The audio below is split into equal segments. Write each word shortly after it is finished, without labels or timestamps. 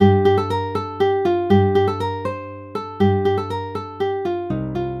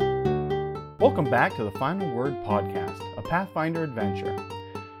back to the Final Word Podcast, a Pathfinder adventure.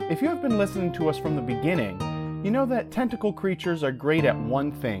 If you have been listening to us from the beginning, you know that tentacle creatures are great at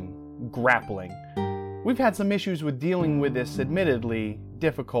one thing: grappling. We've had some issues with dealing with this admittedly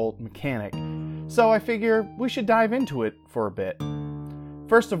difficult mechanic, so I figure we should dive into it for a bit.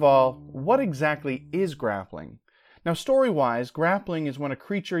 First of all, what exactly is grappling? Now, story-wise, grappling is when a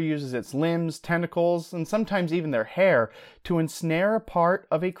creature uses its limbs, tentacles, and sometimes even their hair to ensnare a part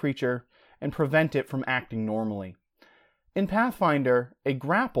of a creature and prevent it from acting normally. In Pathfinder, a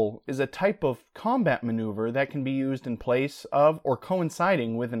grapple is a type of combat maneuver that can be used in place of or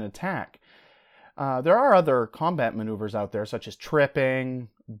coinciding with an attack. There are other combat maneuvers out there, such as tripping,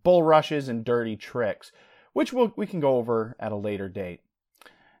 bull rushes, and dirty tricks, which we can go over at a later date.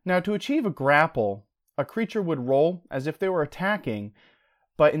 Now, to achieve a grapple, a creature would roll as if they were attacking,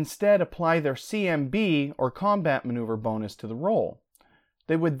 but instead apply their CMB or combat maneuver bonus to the roll.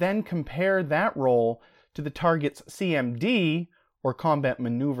 They would then compare that roll to the target's CMD or combat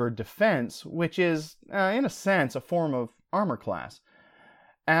maneuver defense, which is, in a sense, a form of armor class.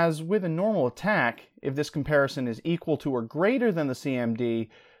 As with a normal attack, if this comparison is equal to or greater than the CMD,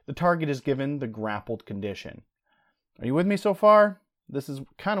 the target is given the grappled condition. Are you with me so far? This is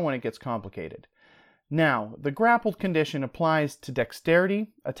kind of when it gets complicated. Now, the grappled condition applies to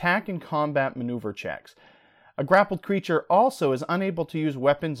dexterity, attack, and combat maneuver checks. A grappled creature also is unable to use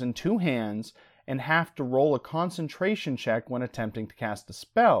weapons in two hands and have to roll a concentration check when attempting to cast a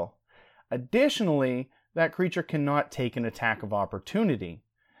spell. Additionally, that creature cannot take an attack of opportunity.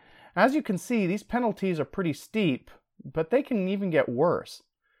 As you can see, these penalties are pretty steep, but they can even get worse.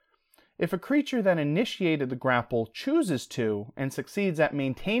 If a creature that initiated the grapple chooses to and succeeds at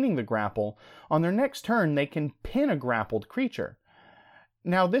maintaining the grapple, on their next turn they can pin a grappled creature.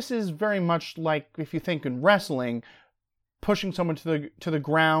 Now, this is very much like, if you think in wrestling, pushing someone to the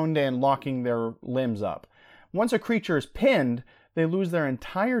ground and locking their limbs up. Once a creature is pinned, they lose their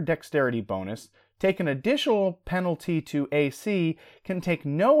entire dexterity bonus, take an additional penalty to AC, can take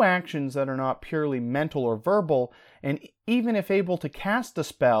no actions that are not purely mental or verbal, and even if able to cast a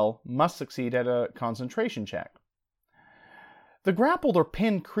spell, must succeed at a concentration check. The grappled or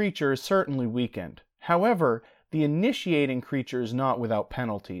pinned creature is certainly weakened. However, the initiating creature is not without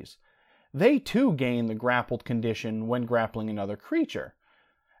penalties. They too gain the grappled condition when grappling another creature.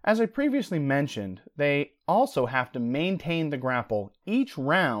 As I previously mentioned, they also have to maintain the grapple each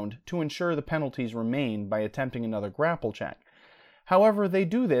round to ensure the penalties remain by attempting another grapple check. However, they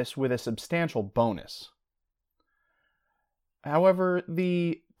do this with a substantial bonus. However,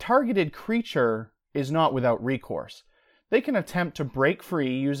 the targeted creature is not without recourse. They can attempt to break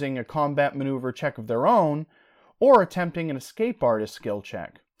free using a combat maneuver check of their own, or attempting an escape artist skill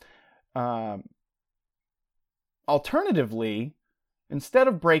check. Alternatively, instead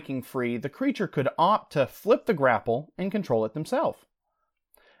of breaking free, the creature could opt to flip the grapple and control it themselves.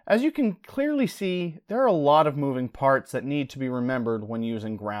 As you can clearly see, there are a lot of moving parts that need to be remembered when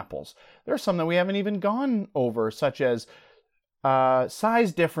using grapples. There are some that we haven't even gone over, such as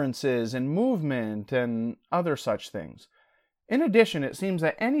size differences and movement and other such things. In addition, it seems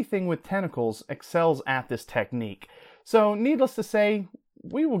that anything with tentacles excels at this technique. So, needless to say,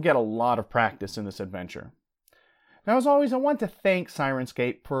 we will get a lot of practice in this adventure. Now, as always, I want to thank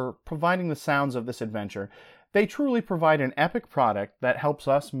Syrinscape for providing the sounds of this adventure. They truly provide an epic product that helps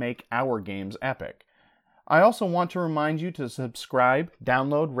us make our games epic. I also want to remind you to subscribe,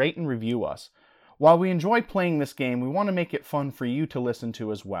 download, rate, and review us. While we enjoy playing this game, we want to make it fun for you to listen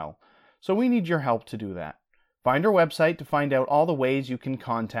to as well. So we need your help to do that. Find our website to find out all the ways you can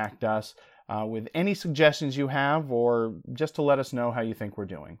contact us with any suggestions you have, or just to let us know how you think we're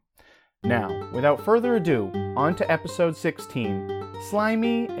doing. Now, without further ado, on to episode 16,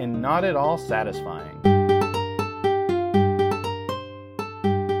 Slimy and Not at All Satisfying.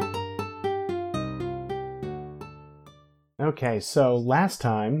 Okay, so last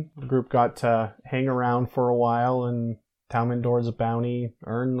time, the group got to hang around for a while in Talmendor's bounty,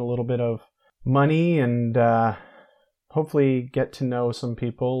 earn a little bit of money, and hopefully get to know some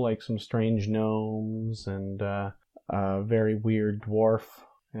people, like some strange gnomes, and a very weird dwarf,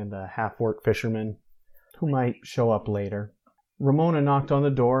 and a half-orc fisherman who might show up later. Ramona knocked on the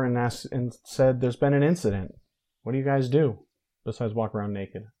door and said, "There's been an incident. What do you guys do besides walk around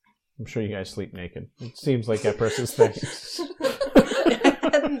naked?" I'm sure you guys sleep naked. It seems like Epris's thing. I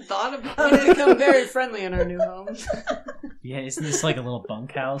hadn't thought about it. We've become very friendly in our new home. Yeah, isn't this like a little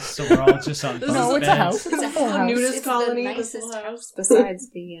bunkhouse? So we're all just on bunk No, it's a house. It's a full house. nudist It's colony. the nicest house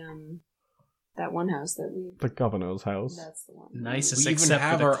besides the that one house that we. The governor's house. That's the one. nicest, We even except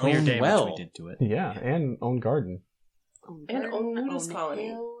have for the our clear own damage well. we did to it. Yeah, and own garden. Own And garden, own nudist own colony.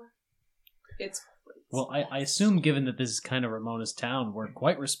 hill. It's Well, I assume, given that this is kind of Ramona's town, we're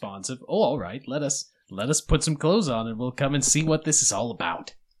quite responsive. Oh, all right. Let us put some clothes on, and we'll come and see what this is all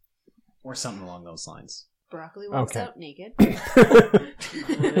about, or something along those lines. Broccoli walks Okay. out naked. Per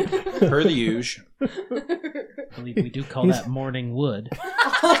the usual. I believe we do call that morning wood.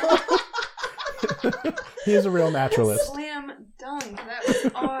 He is a real naturalist. Slam dunk. That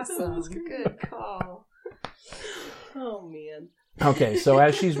was awesome. Good call. oh man. Okay, so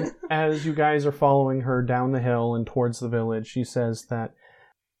as you guys are following her down the hill and towards the village, she says that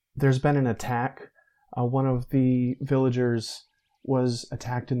there's been an attack. One of the villagers was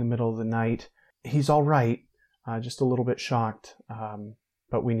attacked in the middle of the night. He's all right, just a little bit shocked,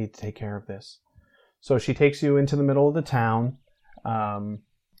 but we need to take care of this. So she takes you into the middle of the town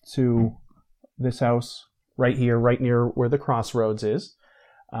to this house right here, right near where the crossroads is.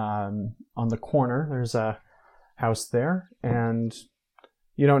 On the corner, there's a house there, and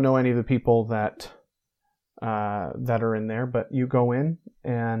you don't know any of the people that are in there, but you go in,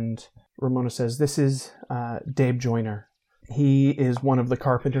 and Ramona says, "This is Dave Joyner. He is one of the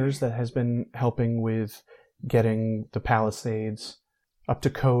carpenters that has been helping with getting the palisades up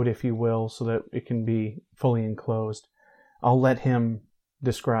to code, if you will, so that it can be fully enclosed. I'll let him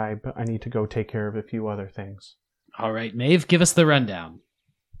describe. I need to go take care of a few other things." All right, Maeve, give us the rundown.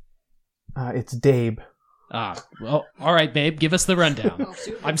 It's Dabe. Well, all right, babe, give us the rundown. Oh,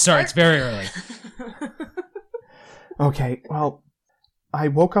 super. I'm sorry, it's very early. Okay, well, I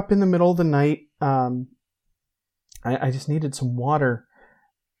woke up in the middle of the night. I just needed some water.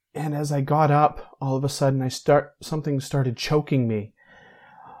 And as I got up, all of a sudden, something started choking me.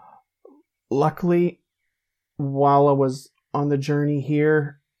 Luckily, while I was on the journey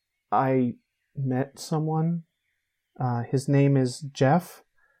here, I met someone. His name is Jeff.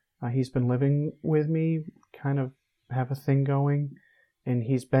 He's been living with me, kind of have a thing going, and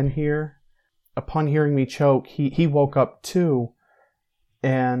he's been here. Upon hearing me choke, he woke up too,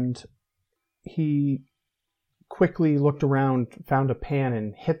 and he quickly looked around, found a pan,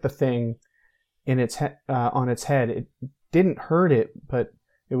 and hit the thing in its on its head. It didn't hurt it, but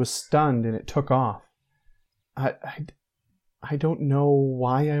it was stunned and it took off. I don't know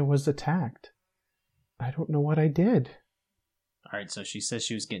why I was attacked. I don't know what I did. All right, so she says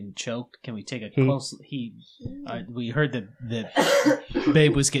she was getting choked. Can we take a close? We heard that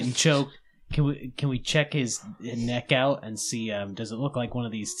Babe was getting choked. Can we check his neck out and see? Does it look like one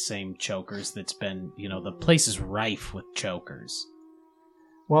of these same chokers that's been? The place is rife with chokers.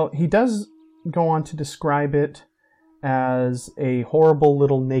 Well, he does go on to describe it as a horrible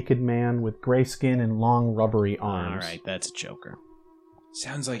little naked man with gray skin and long rubbery arms. All right, that's a choker.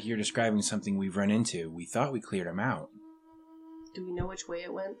 Sounds like you're describing something we've run into. We thought we cleared him out. Do we know which way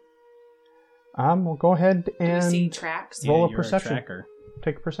it went? Well, go ahead Do we and see tracks? roll a you're perception. tracker.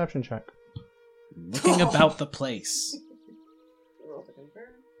 Take a perception check. Looking about the place. Roll to confirm.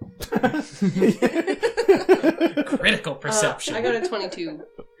 Critical perception. I got a 22.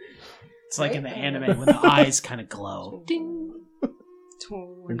 It's like in the anime when the eyes kind of glow. Ding.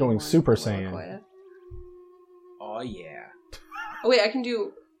 You're going Super for Saiyan. Quiet. Oh, yeah. Oh wait, I can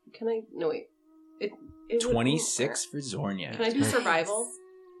do. Can I? No wait. It would- 26 for Zornia. Can I do survival?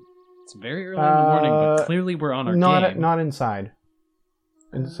 It's very early in the morning, but clearly we're on our game. Not inside.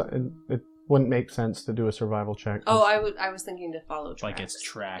 It wouldn't make sense to do a survival check. Oh, I was thinking to follow tracks. Like it's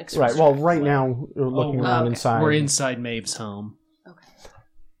tracks. Right. Well, right now we're looking Oh, around okay. inside. We're inside Maeve's home.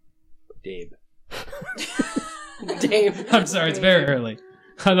 Dave. Dave. I'm sorry, it's very early.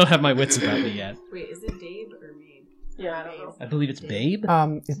 I don't have my wits about me yet. Wait, is it Dave or Maeve? Yeah, I don't know. I believe it's Babe.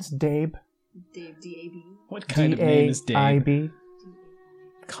 It's Dabe. Dave, D-A-B. What kind of name is Dave? D-A-I-B.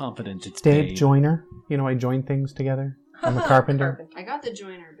 Confident it's Dave Babe. Joyner. I join things together. I'm a carpenter. I got the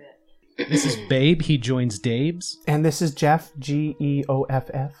joiner bit. This is Babe. He joins Dave's. And this is Jeff, Geoff.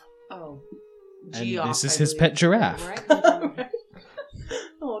 Oh. And Geoff, this is I his believe. pet giraffe. Where I come from.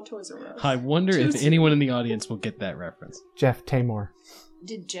 Oh, Toys R Us. I wonder if anyone in the audience will get that reference. Jeff Tamor.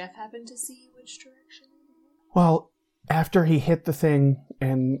 Did Jeff happen to see which direction? Well, after he hit the thing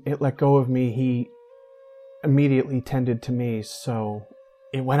and it let go of me, he immediately tended to me, so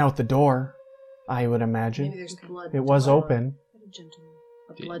it went out the door, I would Maybe imagine. there's blood. It was open. What a gentleman.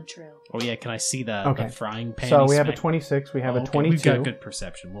 A blood trail. Oh yeah, can I see the Okay. frying pan? So he we have a smacked? 26, we have Oh, a okay. 22. We've got good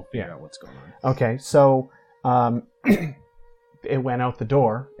perception. We'll figure Yeah. out what's going on. Okay, so it went out the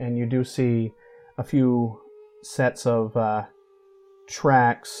door, and you do see a few sets of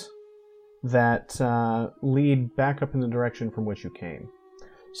tracks that lead back up in the direction from which you came.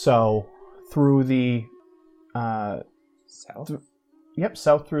 So through the South?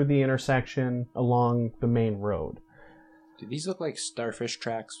 south through the intersection along the main road. Do these look like starfish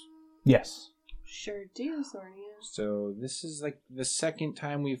tracks? Yes. Sure do, Zornia. So this is like the second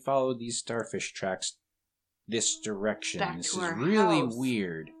time we followed these starfish tracks this direction. Back This to is our really house.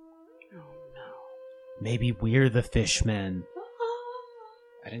 weird. Oh no. Maybe we're the fishmen.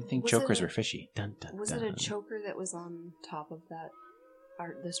 I didn't think Was chokers it- were fishy. Dun, dun, Was dun. it a choker that was on top of that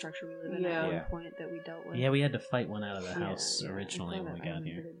the structure we live in Yeah. at one Yeah. point that we dealt with? Yeah, we had to fight one out of the Yeah, house yeah, I originally thought when we I got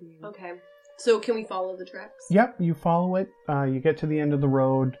remembered here. it being- Okay. So can we follow the tracks? Yep, you follow it. You get to the end of the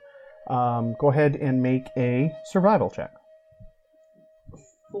road. Go ahead and make a survival check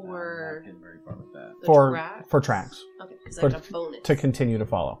For getting very far with that. the for tracks? for tracks Okay, because I For- got a bonus. to continue to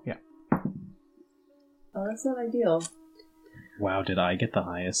follow. Yeah. Oh, that's not ideal. Wow, did I get the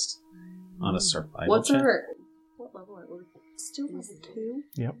highest on a survival What's check? what level are we? Still level 2?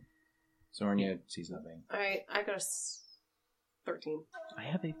 Yep. Zornia sees nothing. Alright, I got a 13. I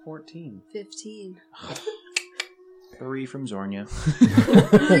have a 14. 15. 3 from Zornia.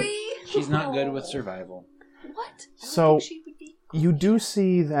 3? She's not good with survival. What? I don't So, think she would be You do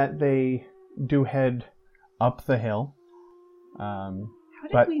see that they do head up the hill. How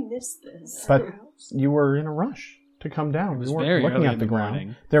did but- we miss this? but you were in a rush to come down. It was You weren't very looking early at in the the ground.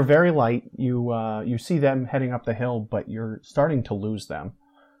 morning. They're very light. You see them heading up the hill, but you're starting to lose them.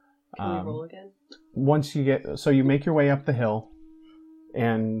 Can we roll again? Once you get, so you make your way up the hill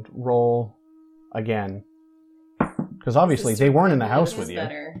and roll again, because obviously they weren't in the house with you.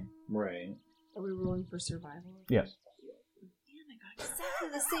 Better. Right. Are we rolling for survival? Yes. Damn, I got exactly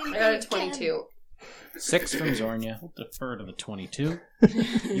the same I got a thing 22. 6 from Zornia. We'll defer to the 22.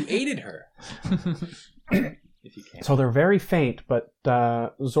 You aided her. If you can. So they're very faint, but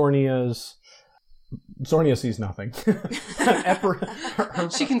Zornia sees nothing.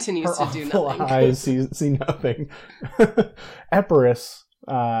 She continues Her to do awful nothing. eyes see nothing. Epirus,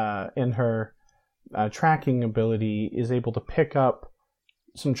 in her tracking ability, is able to pick up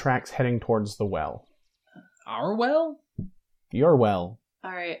some tracks heading towards the well. Our well? Your well.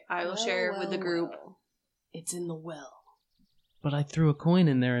 Alright, I will share with the group. It's in the well. But I threw a coin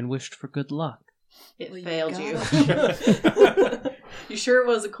in there and wished for good luck. It Well, you failed you. got You sure it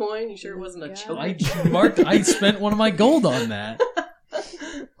was a coin? You sure it wasn't a got choker? I spent one of my gold on that.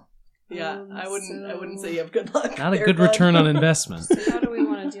 Yeah, I wouldn't say you have good luck. Not a there, good bud. return on investment. So how do we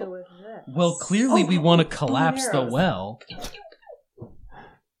want to deal with this? Well, clearly we want to collapse the arrows. well.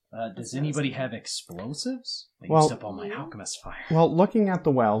 Does anybody have explosives? I Well- used up all my alchemist fire. Well, looking at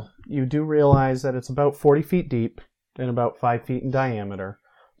the well, you do realize that it's about 40 feet deep and about 5 feet in diameter,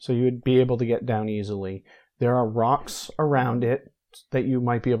 so you would be able to get down easily. There are rocks around it that you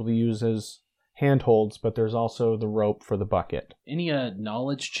might be able to use as handholds, but there's also the rope for the bucket. Any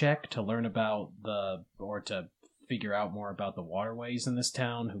knowledge check to learn about or to figure out more about the waterways in this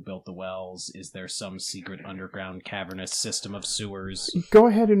town? Who built the wells? Is there some secret underground cavernous system of sewers? Go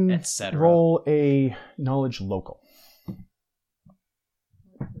ahead and Etc. roll a knowledge local.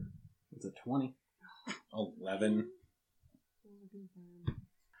 It's a 20. 11.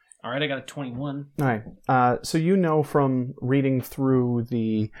 All right, I got a 21. All right. So you know from reading through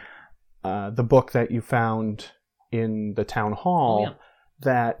the book that you found in the town hall Oh, yeah.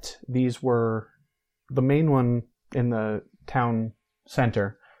 that these were the main one in the town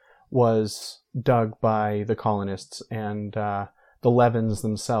center was dug by the colonists, and the Levins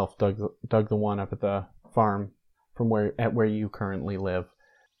themselves dug the one up at the farm from where you currently live.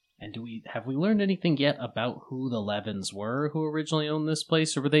 And have we learned anything yet about who the Levins were who originally owned this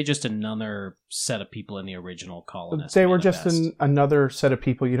place, or were they just another set of people in the original colonists? They were just another set of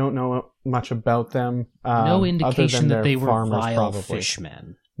people. You don't know much about them. No other than indication that they're they were farmers, vile probably.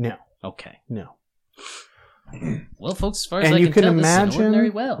 fishmen. No, Okay. no. Well, folks, as far as And I you can can tell, this is an ordinary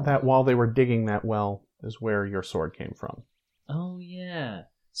imagine well. that while they were digging that well is where your sword came from. Oh, yeah.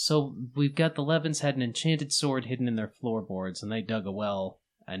 So we've got the Levins had an enchanted sword hidden in their floorboards, and they dug a well,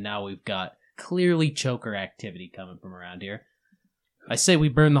 and now we've got clearly choker activity coming from around here. I say we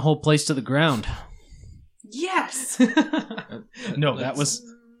burn the whole place to the ground. Yes! No, that was...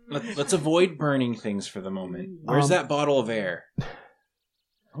 Let's avoid burning things for the moment. Where's that bottle of air?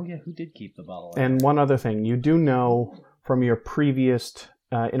 Oh, yeah, who did keep the bottle? And one other thing, you do know from your previous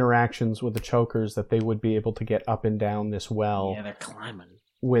interactions with the chokers that they would be able to get up and down this well Yeah, they're climbing.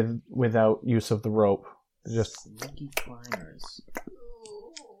 without use of the rope. Just Sneaky climbers.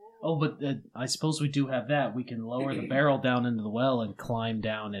 Oh, but I suppose we do have that. We can lower the barrel down into the well and climb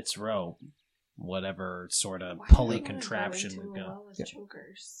down its rope. Whatever sort of Why do pulley we wanna contraption go into we've a got. well with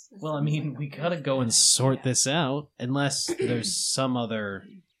chokers? That Well, I sounds mean, like a we weird gotta go and idea. sort this out, unless there's some other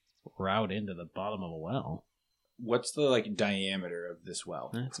route into the bottom of a well. What's the diameter of this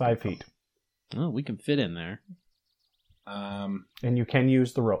well? That's 5 feet. Oh, we can fit in there. And you can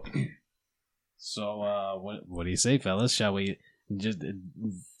use the rope. So, what do you say, fellas? Shall we just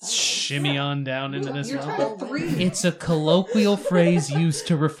shimmy on down into this well? It's a colloquial phrase used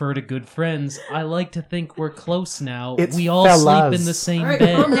to refer to good friends. I like to think we're close now. It's we all fellas. sleep in the same All right,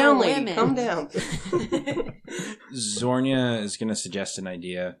 bed. calm down, lady. Calm down. Zornia is going to suggest an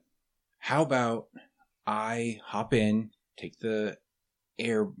idea. How about I hop in, take the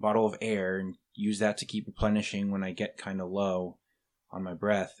bottle of air, and use that to keep replenishing when I get kind of low on my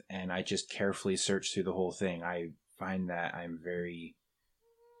breath, and I just carefully search through the whole thing. I find that I'm very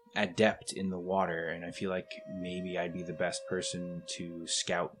adept in the water, and I feel like maybe I'd be the best person to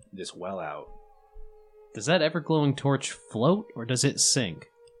scout this well out. Does that ever-glowing torch float, or does it sink?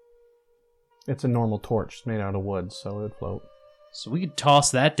 It's a normal torch. It's made out of wood, so it would float. So we could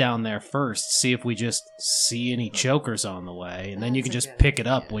toss that down there first, see if we just see any chokers on the way, and then you can That's a just good pick it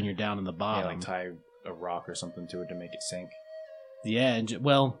up idea. when you're down in the Yeah, bottom. like tie a rock or something to it to make it sink. Yeah, and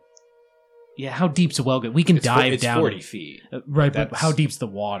how deep's the well? We can dive it's down. 40 feet. Right, but That's- how deep's the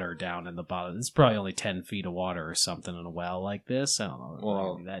water down in the bottom? It's probably only 10 feet of water or something in a well like this. I don't know. It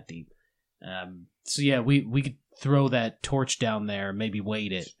Well- might be that deep. So yeah, we could throw that torch down there, maybe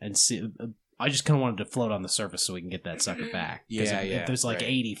weight it, and see. I just kind of wanted to float on the surface so we can get that sucker back. 'Cause if there's like right.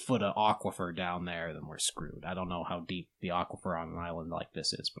 80 foot of aquifer down there, then we're screwed. I don't know how deep the aquifer on an island like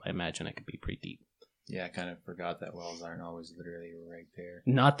this is, but I imagine it could be pretty deep. Yeah, I kind of forgot that wells aren't always literally right there.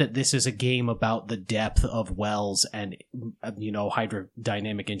 Not that this is a game about the depth of wells and,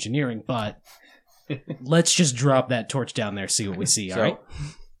 hydrodynamic engineering, but let's just drop that torch down there, see what we see, So, all right?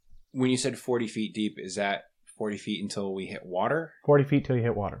 when you said 40 feet deep, is that 40 feet until we hit water? 40 feet till you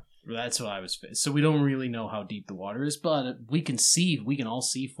hit water. That's what I was... So we don't really know how deep the water is, but we can all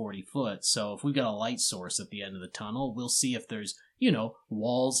see 40 foot, so if we've got a light source at the end of the tunnel, we'll see if there's,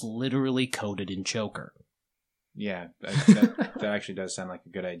 walls literally coated in choker. Yeah, that actually does sound like a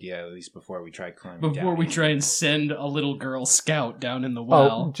good idea, at least before we try climbing down. Before we try and send a little girl scout down in the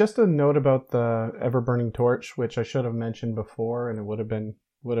well. Oh, just a note about the ever-burning torch, which I should have mentioned before, and it would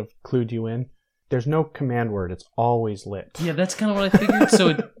have clued you in. There's no command word. It's always lit. Yeah, that's kind of what I figured. So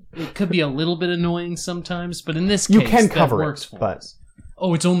it could be a little bit annoying sometimes, but in this case, You can cover that it, works for but- us.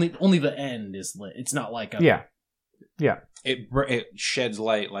 Oh, it's only the end is lit. It's not like a... Yeah. It sheds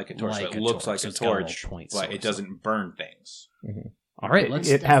light like a torch. Like so it a looks torch, like so a it's got a little torch, point but source. it doesn't burn things. All right, let's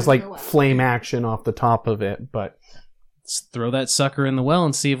It has definitely like go up. flame action off the top of it, but throw that sucker in the well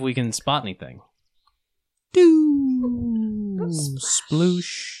and see if we can spot anything.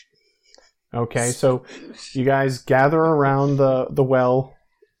 Sploosh. okay. So you guys gather around the well,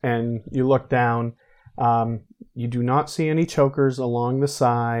 and you look down. You do not see any chokers along the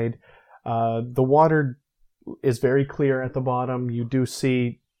side. The water is very clear at the bottom. You do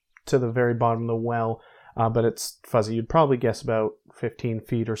see to the very bottom of the well, but it's fuzzy. You'd probably guess about 15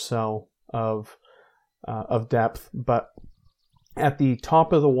 feet or so of depth. But at the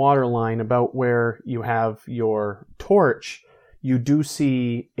top of the water line, about where you have your torch, you do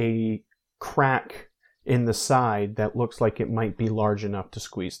see a crack in the side that looks like it might be large enough to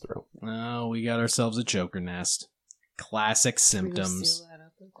squeeze through. Oh, we got ourselves a choker nest. Classic symptoms. Seal that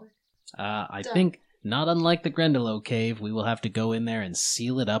up real quick. I Done. think, not unlike the Grendelow cave, we will have to go in there and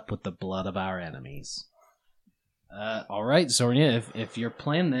seal it up with the blood of our enemies. All right, Zornia, if your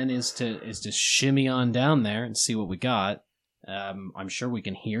plan then is to shimmy on down there and see what we got, I'm sure we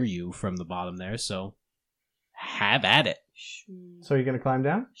can hear you from the bottom there, so have at it. So you're going to climb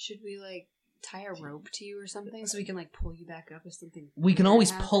down? Should we tie a rope to you or something so we can pull you back up if something? We can weird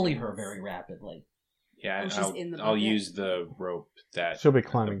always happens? pulley her very rapidly. Yeah, Oh, she's in the I'll bucket? use the rope that She'll be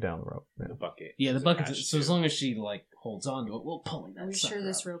climbing down the rope. the Yeah. bucket. Yeah, the is bucket. attached So as to. long as she holds on to it, we'll pulley that. Are we sucker sure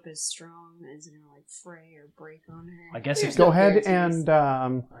this up. rope is strong? Is it gonna fray or break on her? I guess if Go no ahead guarantees. and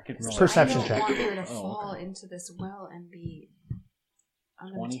I could roll Perception I don't check. want her to Oh, fall okay. into this well and be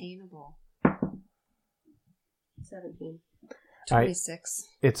 20? unobtainable. 17. 26.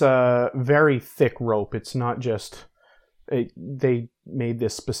 it's a very thick rope. It's not just... they made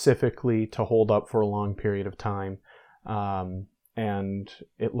this specifically to hold up for a long period of time. And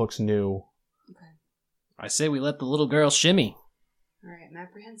it looks new. Okay. I say we let the little girl shimmy. All right. I'm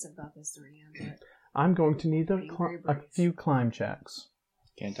apprehensive about this, Dorina, but I'm going to need Being very a brave. few climb checks.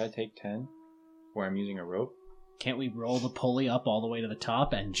 Can't I take 10? Where I'm using a rope? Can't we roll the pulley up all the way to the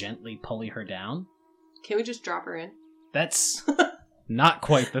top and gently pulley her down? Can we just drop her in? That's not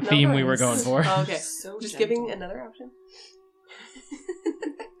quite the theme we were going for. Oh, okay. so Just gentle. giving another option.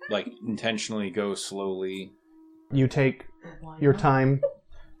 Like, intentionally go slowly. You take Why your not? time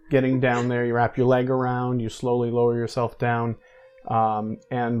getting down there. You wrap your leg around. You slowly lower yourself down,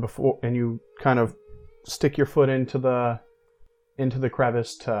 and you kind of stick your foot into the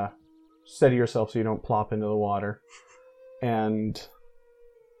crevice to steady yourself so you don't plop into the water, and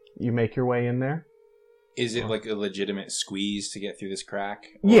you make your way in there. Is it like a legitimate squeeze to get through this crack?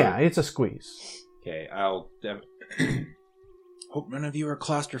 Or... Yeah, it's a squeeze. Okay, I'll... Hope none of you are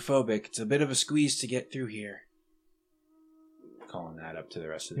claustrophobic. It's a bit of a squeeze to get through here. Calling that up to the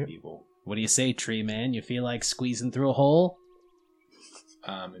rest of the people. What do you say, Tree Man? You feel like squeezing through a hole?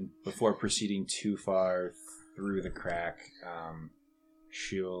 And before proceeding too far through the crack,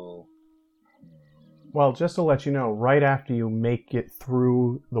 she'll... Well, just to let you know, right after you make it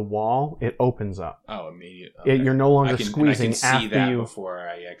through the wall, it opens up. Oh, immediately. You're no longer I can squeezing see after that you. Before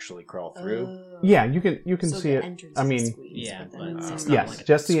I actually crawl through. Yeah, you can So see the it. entrance I is mean, squeezed, yeah, but but then it's it's not yes, like a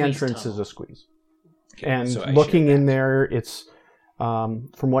just the squeeze entrance tunnel. is a squeeze. Okay, And so I looking should- in there, it's from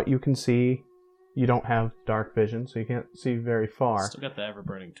what you can see, you don't have dark vision, so you can't see very far. Still got the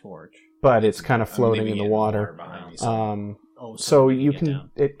ever-burning torch. But it's kind of I'm floating leaving in it the water. behind me, so- Oh, So we you get can.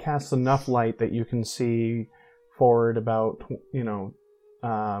 down. It casts enough light that you can see forward about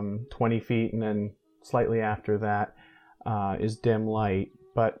 20 feet, and then slightly after that is dim light.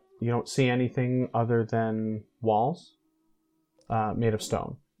 But you don't see anything other than walls made of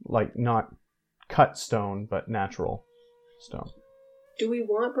stone, like not cut stone, but natural stone. Do we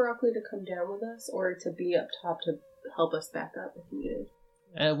want Broccoli to come down with us, or to be up top to help us back up if needed?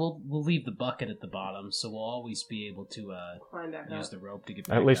 We'll leave the bucket at the bottom, so we'll always be able to Climb back use up. the rope to get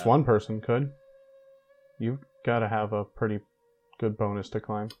back At least up. one person could. You've got to have a pretty good bonus to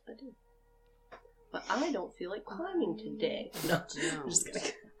climb. I do. But I don't feel like climbing today. No, I'm just kidding.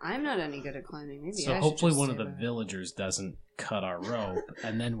 I'm not any good at climbing. Maybe So I should hopefully just one of do the that. villagers doesn't cut our rope,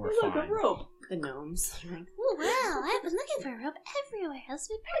 and then we're Look, fine. a rope. The gnomes. Like, Oh, wow, I've been looking for a rope everywhere. This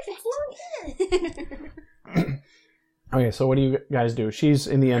would be perfect. Okay, so what do you guys do? She's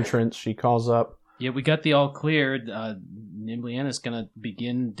in the entrance. She calls up. Yeah, we got the all cleared. Nimbliana's gonna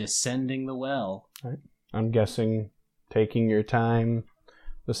begin descending the well. I'm guessing taking your time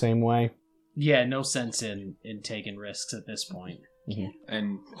the same way. Yeah, no sense in taking risks at this point.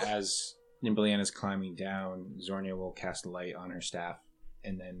 And as Nimbliana's climbing down, Zornia will cast a light on her staff,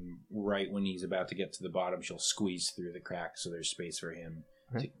 and then right when he's about to get to the bottom, she'll squeeze through the crack so there's space for him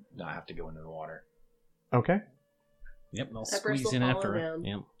to not have to go into the water. Okay. Yep, I'll Peppers squeeze will in follow after her. down.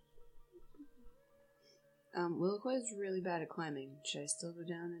 Yep. Willoquois is really bad at climbing. Should I still go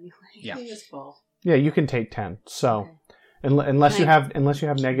down anyway? Yeah. You just fall. Yeah, you can take 10. So Okay. unless you Can I- have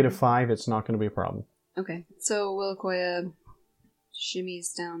 -5, it's not going to be a problem. Okay. So Willoquois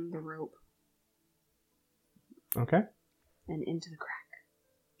shimmies down the rope Okay. and into the crack.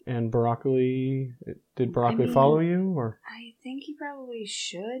 And Broccoli, did Broccoli I mean- follow you or? I think he probably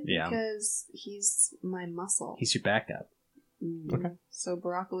should Yeah. because he's my muscle. He's your backup. Mhm. Okay. So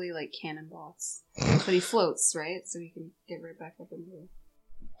Broccoli like cannonballs, but he floats, right? So he can get right back up into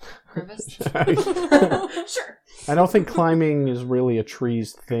the crevice. Sure. I don't think climbing is really a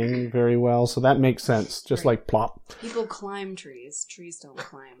tree's thing very well, so that makes sense. Just Right. like plop. People climb trees. Trees don't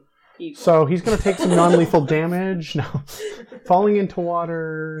climb. People. So he's going to take some non-lethal damage. No, falling into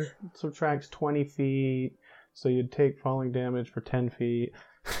water subtracts 20 feet, so you'd take falling damage for 10 feet.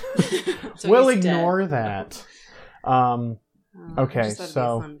 So We'll he's dead. ignore that. I Okay, just thought it'd be a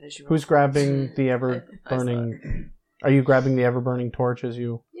so fun visual. who's grabbing the ever-burning? Are you grabbing the ever-burning torch as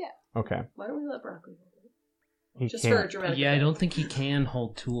you? Yeah. Okay. Why don't we let Broccoli hold it? He Just for a can't. dramatic Yeah, I effect. don't think he can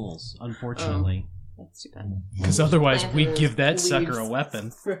hold tools, unfortunately. That's too bad. Because otherwise, Plant we'd those give that leaves. sucker a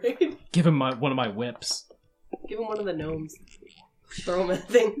weapon. Right? Give him one of my whips. Give him one of the gnomes. Throw him at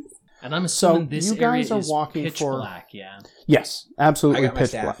things. And I'm So, assuming this you guys area are is walking pitch for- black. Yeah, Yes, absolutely I got my pitch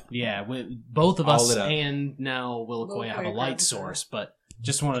staff. black. yeah. Both of All us lit up. and now Willoquois have a Willoquois light grabs source, but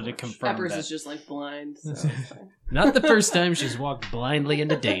just wanted to confirm Peppers that is just like blind. So it's fine. not the first time she's walked blindly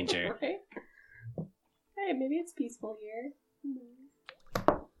into danger. Right? Hey, maybe it's peaceful here.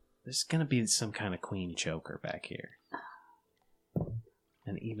 There's gonna be some kind of queen choker back here.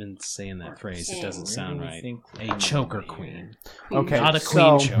 And even saying that phrase, it doesn't sound right. A choker queen. Okay, Not a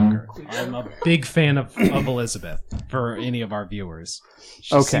queen so- choker. I'm a big fan of Elizabeth for any of our viewers.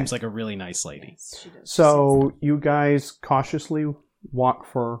 She Okay. seems like a really nice lady. She does. So you guys cautiously walk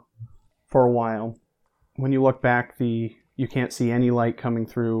for a while. When you look back, you can't see any light coming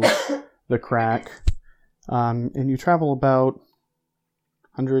through the crack, and you travel about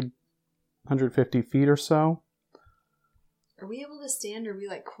 150 feet or so. Are we able to stand or are we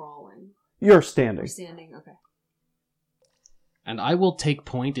like crawling? You're We're standing. standing, okay. And I will take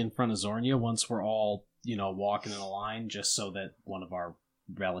point in front of Zornia once we're all, walking in a line, just so that one of our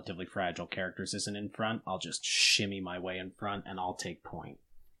relatively fragile characters isn't in front. I'll just shimmy my way in front and I'll take point.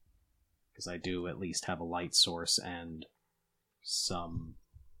 because I do at least have a light source and some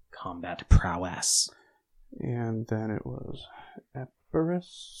combat prowess. And then it was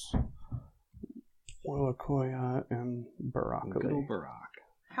Epirus, Willakoya, and Good Barakali. old Barak.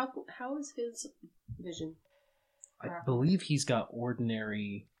 How is his vision? I believe he's got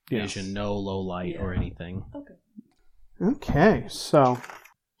ordinary vision, no low light or anything. Okay. Okay, so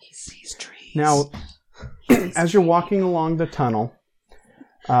He sees trees. now, as you're walking along the tunnel,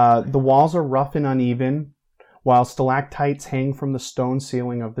 the walls are rough and uneven, while stalactites hang from the stone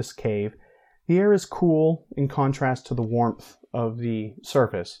ceiling of this cave. The air is cool in contrast to the warmth of the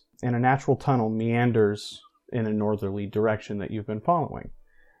surface, and a natural tunnel meanders in a northerly direction that you've been following.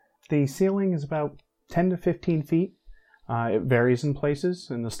 The ceiling is about 10 to 15 feet. It varies in places,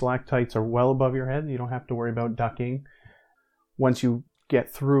 and the stalactites are well above your head. You don't have to worry about ducking. Once you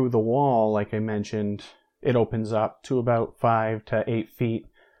get through the wall, like I mentioned, it opens up to about 5 to 8 feet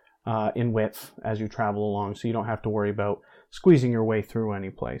in width as you travel along, so you don't have to worry about squeezing your way through any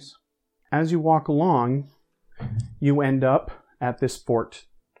place. As you walk along, you end up at this forked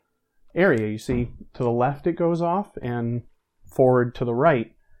area. You see, to the left it goes off, and forward to the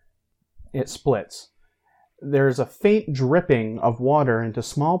right it splits. There's a faint dripping of water into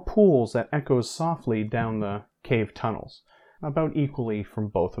small pools that echoes softly down the cave tunnels, about equally from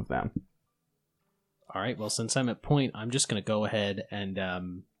both of them. All right, well, since I'm at point, I'm just going to go ahead and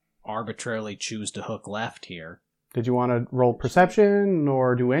arbitrarily choose to hook left here. Did you want to roll perception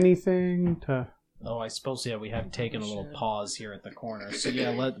or do anything to... Oh, I suppose, yeah, we have taken a little pause here at the corner. So,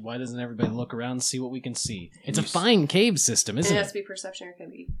 yeah, why doesn't everybody look around and see what we can see? It's a fine cave system, isn't It it? has to be perception or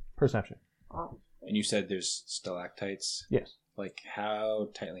can be. Perception. And you said there's stalactites? Yes. Like, how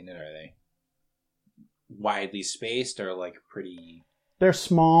tightly knit are they? Widely spaced or, like, pretty... They're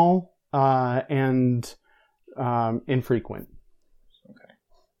small and infrequent. Okay.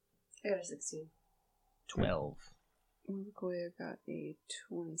 I got a 16. 12. Willakoya got a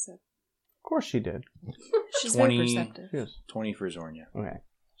 27. Of course she did. She's 20. very perceptive. Yes. 20 for Zornia. Okay.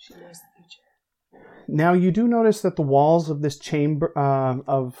 She knows the future. Now you do notice that the walls of this chamber,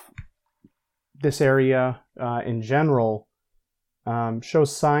 of this area in general, show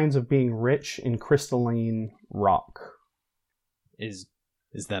signs of being rich in crystalline rock. Is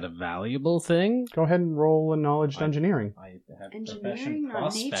that a valuable thing? Go ahead and roll a knowledge engineering. I have Engineering, profession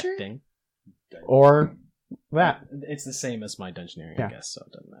not nature? prospecting. Or that. It's the same as my dungeoneering, Yeah. I guess, so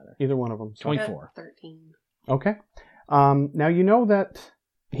it doesn't matter. Either one of them. 24. 13. Okay. Now you know that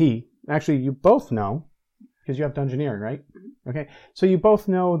actually you both know, because you have dungeoneering, right? Okay. So you both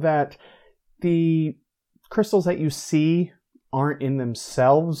know that the crystals that you see aren't in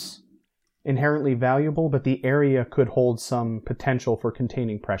themselves inherently valuable, but the area could hold some potential for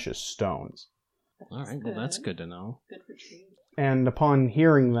containing precious stones. All right, well, that's good to know. Good for trade. And upon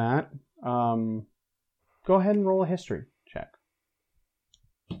hearing that, go ahead and roll a history check.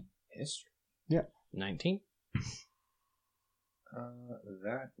 History. 19?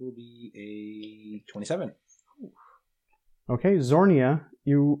 That will be a 27. Okay, Zornia,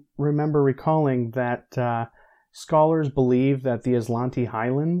 you remember recalling that scholars believe that the Aslanti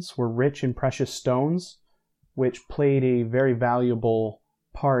Highlands were rich in precious stones, which played a very valuable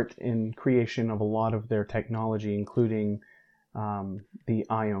part in creation of a lot of their technology, including the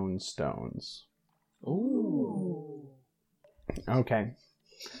Ion stones. Ooh. Okay,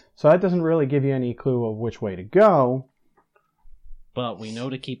 so that doesn't really give you any clue of which way to go. But we know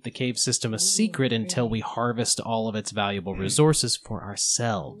to keep the cave system a secret until we harvest all of its valuable resources for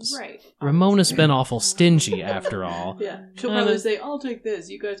ourselves. Right. Ramona's been awful stingy, after all. Yeah. She'll probably say, I'll take this.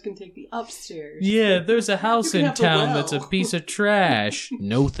 You guys can take the upstairs. Yeah, there's a house You can in have the town well. that's a piece of trash.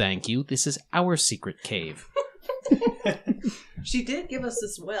 No, thank you. This is our secret cave. She did give us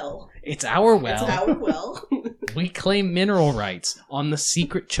this well. It's our well. It's our well. We claim mineral rights on the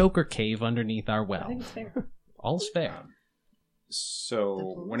secret choker cave underneath our I well. think it's fair. All's fair.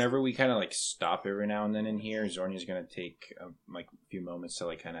 So whenever we kind of like stop every now and then in here, Zornia's going to take like a few moments to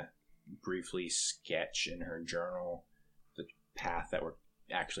like kind of briefly sketch in her journal the path that we're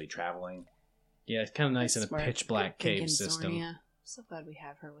actually traveling. Yeah, it's kind of nice in a Smart. pitch black Good cave thinking, system. Zornia. So glad we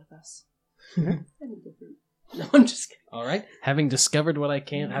have her with us. No, I'm just kidding. All right. Having discovered what I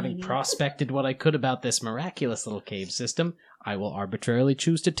can, having prospected what I could about this miraculous little cave system, I will arbitrarily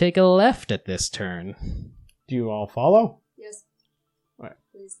choose to take a left at this turn. Do you all follow? Yes. Right.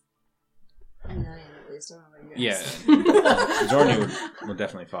 Please. I mean, I am at least. I don't know about you Yeah, guys. Zornia will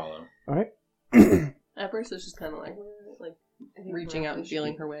definitely follow. All right. At first, it's just kind of like I think reaching out and Broccoli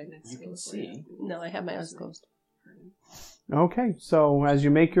feeling should her way. be next You to can Willakoya. see. No, I have my eyes closed. Okay, so as you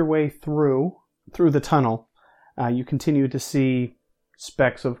make your way through the tunnel, you continue to see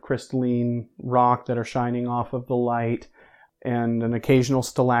specks of crystalline rock that are shining off of the light, and an occasional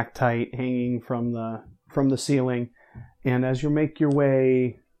stalactite hanging from the ceiling. And as you make your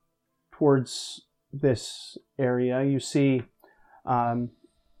way towards this area, you see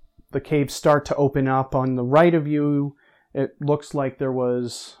the caves start to open up. On the right of you, it looks like there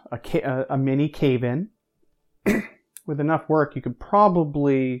was a mini cave-in. With enough work, you could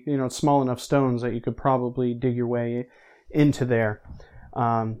probably, small enough stones that you could probably dig your way into there.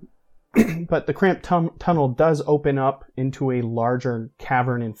 But the cramped tunnel does open up into a larger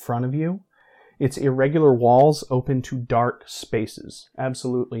cavern in front of you. Its irregular walls open to dark spaces.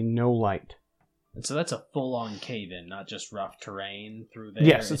 Absolutely no light. And so that's a full-on cave-in, not just rough terrain through there.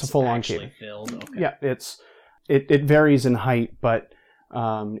 Yes, it's a full-on cave-in. Actually filled. Okay. Yeah, it varies in height, but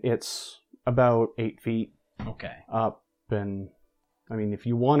it's about 8 feet Okay. up, and I mean, if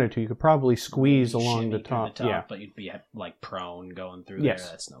you wanted to, you could probably squeeze along the Shimmy through top. Yeah, but you'd be like prone going through Yes.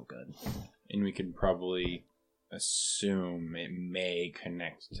 there. That's no good. And we could probably assume it may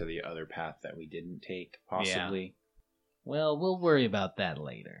connect to the other path that we didn't take, possibly. Well, we'll worry about that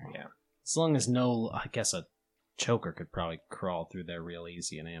later. Yeah. As long as I guess a choker could probably crawl through there real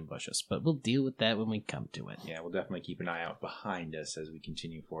easy and ambush us, but we'll deal with that when we come to it. Yeah, we'll definitely keep an eye out behind us as we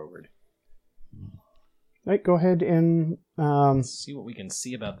continue forward. right. Go ahead and Let's see what we can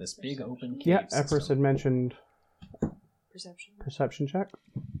see about this big open cave yeah. system. Epirus had mentioned Perception. perception check.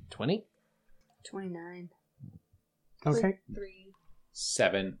 20? 29. Okay. 3.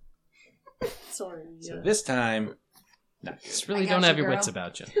 7. Sorry. So this time, Just really I got don't you, have your girl. wits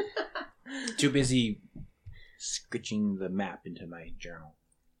about you. too busy scritching the map into my journal.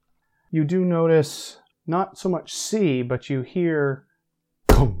 You do notice not so much see, but you hear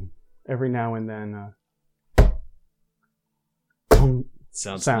boom every now and then. Boom.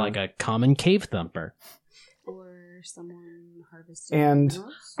 Sounds Sound. like a common cave thumper. Or someone harvesting And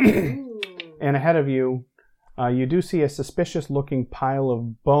minerals. and ahead of you, you do see a suspicious-looking pile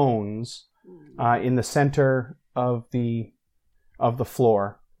of bones in the center of the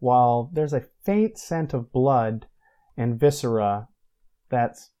floor. While there's a faint scent of blood and viscera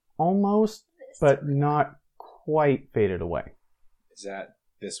that's almost, but not quite faded away. Is that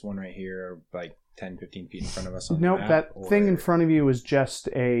this one right here, like 10, 15 feet in front of us on Nope, the map? that thing in front of you is just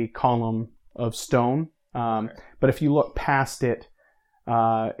a column of stone. Okay. But if you look past it,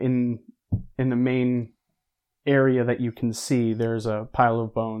 in the main area that you can see, there's a pile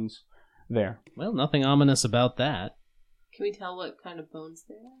of bones there. Well, nothing ominous about that. Can we tell what kind of bones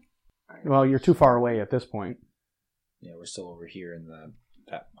they are? Well, you're too far away at this point. Yeah, we're still over here in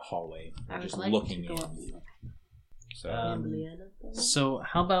that hallway. I We're was just like looking to go in. up and look. So So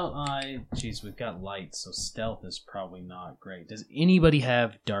how about Geez, we've got light, so stealth is probably not great. Does anybody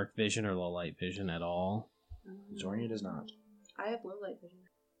have dark vision or low light vision at all? Zornia does not. I have low light vision.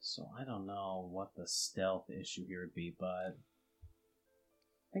 So I don't know what the stealth issue here would be, but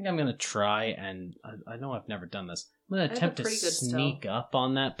I think I'm going to try, and I know I've never done this. I'm going I to have attempt a to pretty good sneak up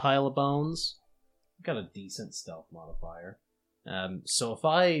on that pile of bones. I've got a decent stealth modifier. So if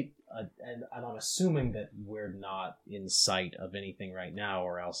and I'm assuming that we're not in sight of anything right now,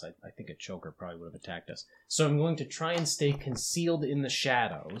 or else I think a choker probably would have attacked us. So I'm going to try and stay concealed in the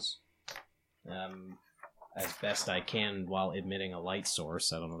shadows. As best I can while emitting a light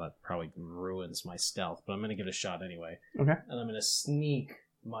source. I don't know, that probably ruins my stealth, but I'm going to give it a shot anyway. Okay. And I'm going to sneak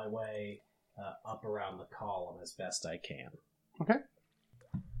my way up around the column as best I can. Okay.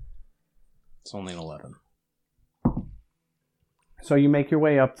 It's only an 11. So you make your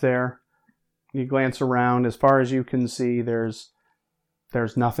way up there. You glance around. As far as you can see, there's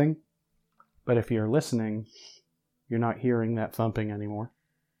nothing. But if you're listening, you're not hearing that thumping anymore.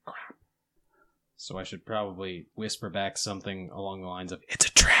 So I should probably whisper back something along the lines of, "It's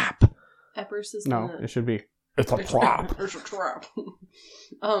a trap!" Epirus is No, gonna... it should be, it's a trap. It's a trap.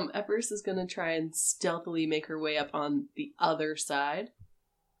 Epirus is gonna try and stealthily make her way up on the other side.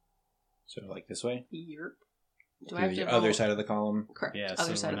 So like this way? Yep. Do I To have the to other roll- side of the column? Correct. Yeah,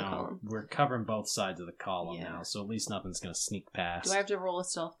 other so side of the now column. we're covering both sides of the column Yeah. now, so at least nothing's going to sneak past. Do I have to roll a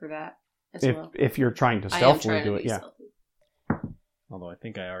stealth for that as If well? if you're trying to I am stealthily trying do to it, be yeah. stealthy. Although I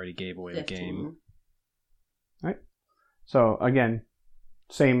think I already gave away the 15. game. So again,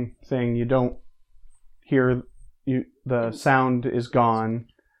 same thing. You don't hear the sound is gone.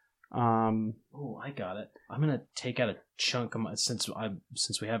 Oh, I got it. I'm gonna take out a chunk of my since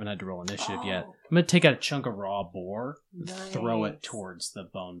we haven't had to roll initiative yet. I'm gonna take out a chunk of raw boar, and throw it Nice. towards the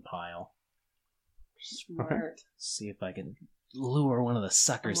bone pile. Smart. See if I can lure one of the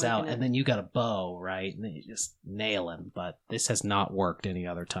suckers I'm out, liking it. and then you got a bow, right? And then you just nail him. But this has not worked any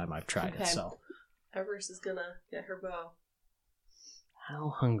other time I've tried Okay. it. So Everest is gonna get her bow. How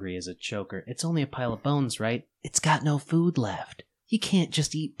hungry is a choker? It's only a pile of bones, right? It's got no food left. You can't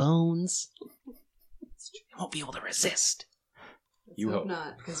just eat bones. You won't be able to resist. You hope hope.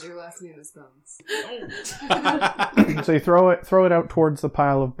 not, because your last name is Bones. So you throw it out towards the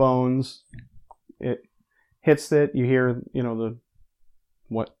pile of bones. It hits it. You hear, the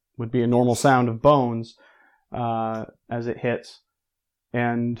what would be a normal sound of bones as it hits,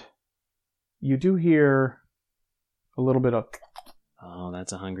 and you do hear a little bit of. Oh,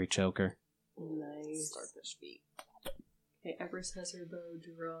 that's a hungry choker. Nice. Starfish feet. Okay, Everest has her bow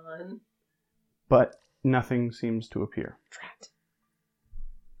drawn. But nothing seems to appear. Drat.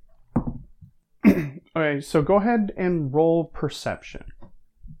 Okay, so go ahead and roll perception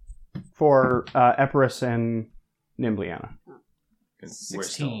for Epirus and Nimbliana. We're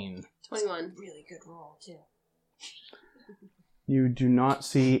 16. 21. Really good roll, too. You do not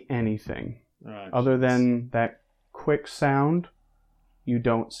see anything. Oh, Other than that quick sound, you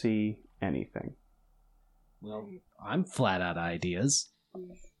don't see anything. well, I'm flat out of ideas.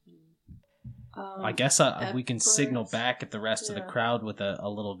 Um, I guess we can Epirus? signal back at the rest of the Yeah. crowd with a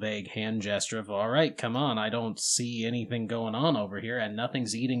little vague hand gesture of, all right, come on, I don't see anything going on over here, and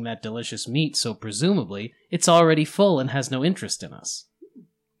nothing's eating that delicious meat, so presumably it's already full and has no interest in us.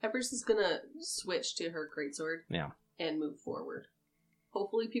 Everest is gonna switch to her greatsword. Yeah. And move forward.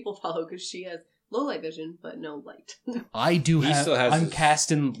 Hopefully people follow because she has low light vision, but no light. I do He still has I'm his-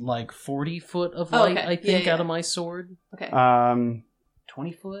 casting like 40 foot of Oh, light, okay. I think, Yeah. out of my sword. Okay.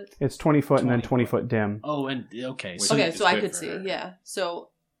 20 foot? It's 20 foot and then 20 20 foot dim. Oh, and okay. Which So Okay, is so I good could for see, her. yeah. So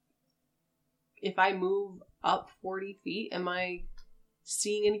if I move up 40 feet, am I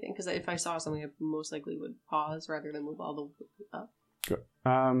seeing anything? Because if I saw something, I most likely would pause rather than move all the way up.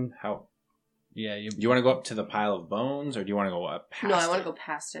 How? yeah, Do you want to go up to the pile of bones, or do you want to go up past No, I want it? to go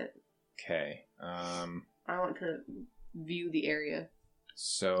past it. Okay. I want to view the area.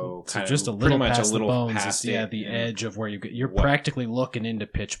 So So kind just a of little pretty much past a little the bones, past is, yeah, it the and- edge of where you're What? practically looking into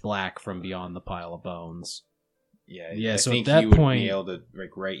pitch black from beyond the pile of bones. Yeah, Yeah, I so at think that you would point, be able to,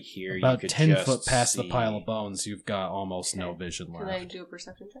 like, right here, you About could 10 just foot past the see- pile of bones, you've got almost no Okay. vision Can I left. do a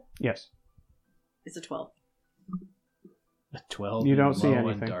perception check? Yes. It's a 12. A 12 You don't see low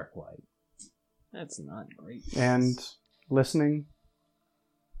anything. and dark light. That's not great. And listening,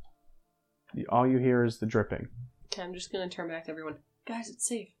 all you hear is the dripping. Okay, I'm just going to turn back to everyone. Guys, it's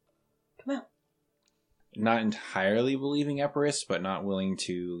safe. Come out. Not entirely believing Epirus, but not willing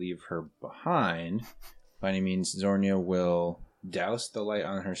to leave her behind. By any means, Zornia will douse the light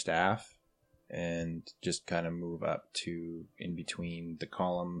on her staff and just kind of move up to in between the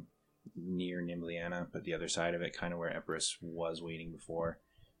column near Nimbliana, but the other side of it, kind of where Epirus was waiting before,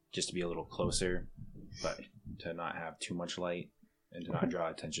 just to be a little closer, but to not have too much light and to not draw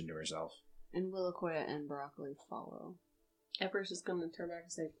attention to herself. And Williquoya and Broccoli follow. Everest is going to turn back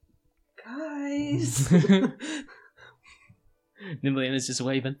and say, guys. Nimbliana's just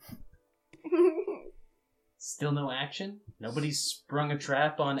waving. Still no action? Nobody's sprung a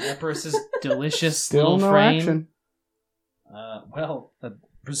trap on Epirus's delicious Still little no frame? action.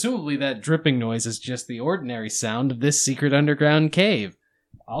 Presumably that dripping noise is just the ordinary sound of this secret underground cave.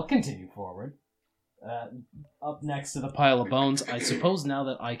 I'll continue forward. Up next to the pile of bones, I suppose now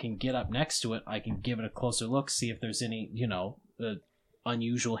that I can get up next to it, I can give it a closer look, see if there's any,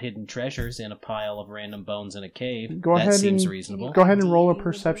 unusual hidden treasures in a pile of random bones in a cave. Go that ahead seems and reasonable. Go ahead and roll a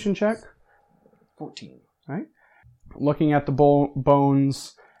perception check. 14. Right. Looking at the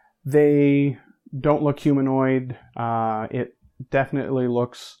bones, they don't look humanoid. It definitely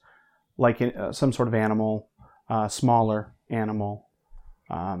looks like some sort of animal, smaller animal.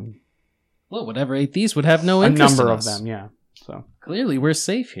 Well, whatever ate these would have no A interest number in of us. them, yeah. So Clearly, we're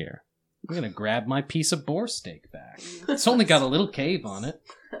safe here. I'm gonna grab my piece of boar steak back. It's only got a little cave on it.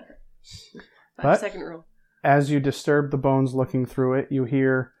 But- 5-second rule. as you disturb the bones looking through it, you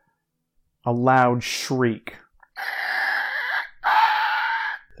hear a loud shriek.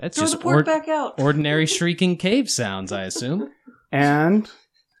 That's Throw just the pork back out. ordinary shrieking cave sounds, I assume. And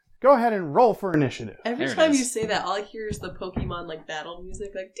go ahead and roll for initiative. Every There it time is. you say that, all I hear is the Pokemon battle music,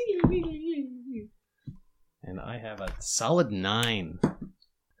 like. And I have a solid 9.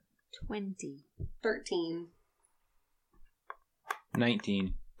 20. 13.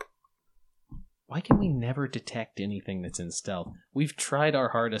 19. Why can we never detect anything that's in stealth? We've tried our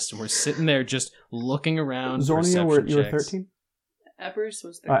hardest, and we're sitting there just looking around. Zornia, perception you were checks. 13? Epirus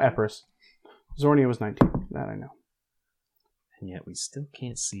was 13. Epirus. Zornia was 19. That I know. And yet we still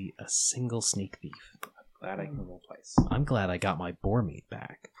can't see a single sneak thief. Glad I can roll twice. I'm glad I got my boar meat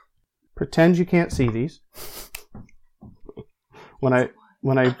back. Pretend you can't see these. When I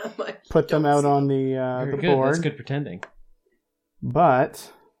I'm like, put them don't out see. on Very the good. board, That's good pretending.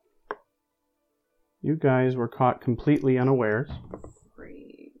 But you guys were caught completely unawares.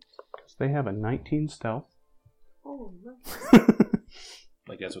 Great. They have a 19 stealth. Oh, no.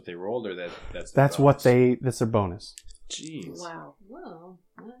 Like that's what they rolled, or that's That's their bonus. Jeez. Wow. Whoa,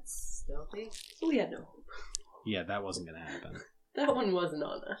 that's stealthy. So we had no hope. Yeah, that wasn't gonna happen. That one wasn't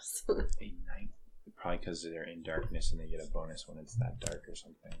on us. A night. Probably because they're in darkness and they get a bonus when it's that dark or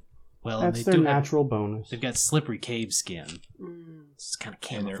something. Well, That's they their do natural bonus. They've got slippery cave skin. Mm. It's kind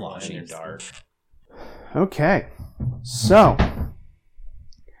of And they're camouflaging. dark. Okay. So,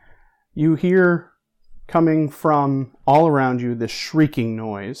 you hear coming from all around you this shrieking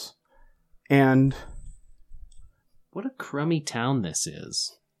noise. And What a crummy town this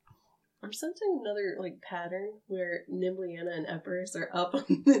is. I'm sensing another pattern where Nimbliana and Epirus are up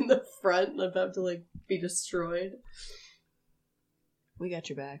in the front and about to be destroyed. We got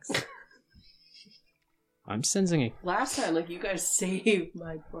your backs. I'm sensing a Last time, you guys saved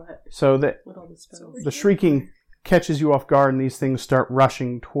my butt so the with all the spells. shrieking catches you off guard and these things start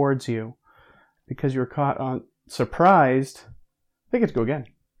rushing towards you. Because you're caught on surprised. They get to go again.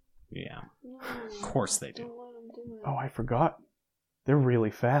 yeah. Of course they do. Don't let 'em do it. Oh, I forgot. They're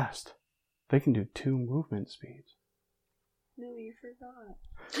really fast. They can do 2 movement speeds. No, you forgot.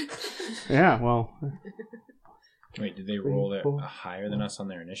 Yeah, well. Wait, did they roll it higher than us on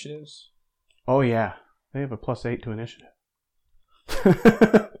their initiatives? Oh, yeah. They have a +8 to initiative.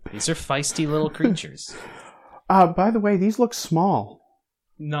 These are feisty little creatures. By the way, these look small.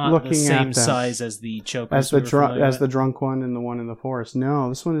 Not Looking the same at them. size as the chokers. As the we were familiar as the with. drunk one and the one in the forest. No,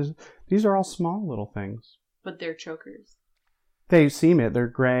 this one is. These are all small little things. But they're chokers. They seem it. They're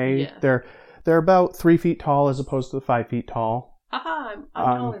gray. Yeah. They're about 3 feet tall as opposed to the 5 feet tall. Haha, I'm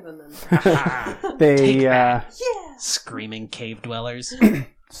taller than them. They Take that. Yeah! Screaming cave dwellers.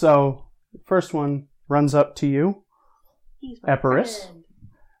 So first one runs up to you, He's my Epirus.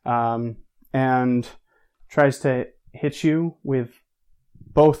 friend. And tries to hit you with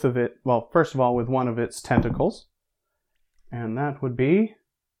both of it. Well, first of all, with one of its tentacles, and that would be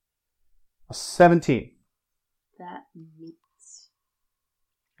a 17. That meets.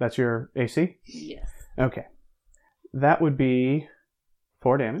 That's your AC? Yes. Okay. That would be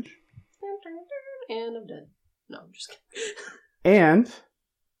 4 damage. And I'm dead. No, I'm just kidding. And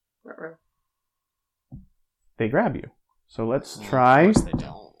Ruh-roh. they grab you. So let's Of try course they do.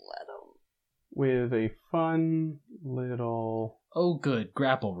 Don't let 'em. with a fun little Oh, good.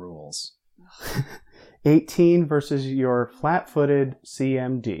 Grapple rules. 18 versus your flat-footed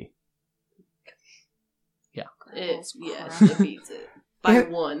CMD. It's, Crap. yes, it beats it. By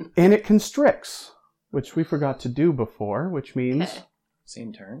And- 1. And it constricts, which we forgot to do before, which means Okay.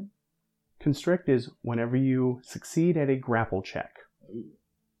 Same turn? constrict is whenever you succeed at a grapple check.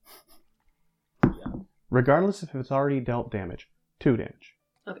 Regardless if it's already dealt damage. 2 damage.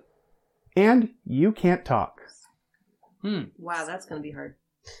 Okay. And you can't talk. Wow, that's gonna be hard.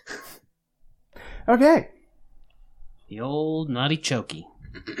 Okay. The old naughty chokey.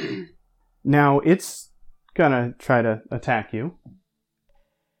 Now it's gonna try to attack you.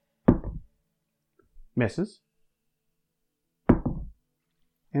 Misses.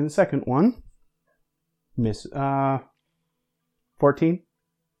 And the second one miss 14.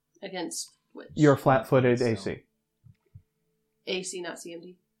 Against which? Your flat-footed So- AC. AC, not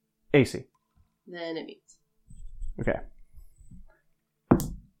CMD. AC. Then it meets. Okay.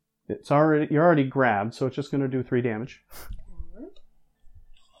 You're already grabbed, so it's just going to do 3 damage.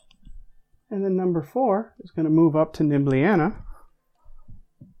 And then number 4 is going to move up to Nimbliana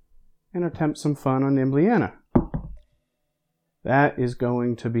and attempt some fun on Nimbliana. That is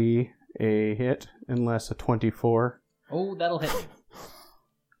going to be a hit unless a 24. Oh, that'll hit me.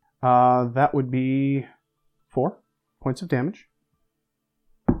 That would be 4 points of damage.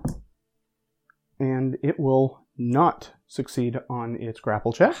 And it will not succeed on its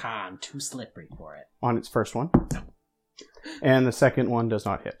grapple check Ha, I'm too slippery for it. on its first one. And the second one does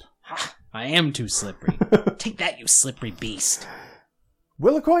not hit. Ha, I am too slippery. Take that, you slippery beast.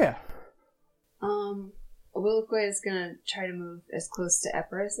 Willakoya. Willoquay is gonna try to move as close to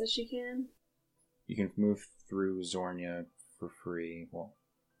Epirus as she can. You can move through Zornia for free. Well,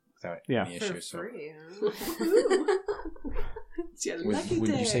 without Yeah. any For issue. So free, It's your would lucky you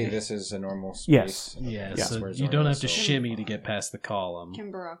day. say this is a normal space? Yes. Yeah, Yeah. so Where's you don't Zornia, have to so- shimmy to get past the column.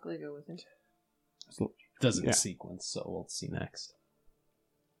 Can Broccoli go with it? Doesn't Yeah. sequence, so we'll see next.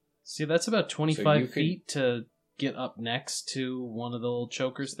 See, that's about 25 you could- feet to get up next to one of the little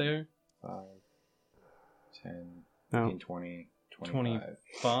chokers there. 5, 10, No. 15, 20, 25.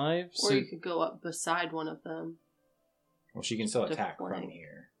 25? Or So you could go up beside one of them. Well, she can still To attack from flank.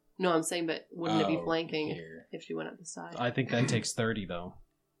 here. No, I'm saying, but wouldn't it be Oh, flanking here. if she went up the side? I think that takes 30 though.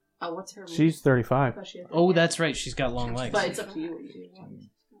 Oh, what's her? She's 35. Oh, she has Oh, that's right. She's got long legs. But it's up to you what you do.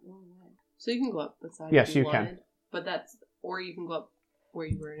 So you can go up the side. Yes, if you you can. wanted, but that's, or you can go up where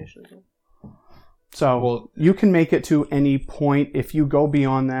you were initially going. So you can make it to any point. If you go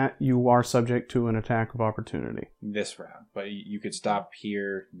beyond that, you are subject to an attack of opportunity. This round, but you could stop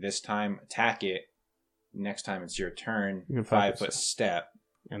here this time, attack it. Next time it's your turn. You can 5 focus. foot step,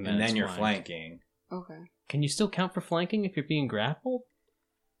 and then it's you're flanked. flanking. Okay. Can you still count for flanking if you're being grappled?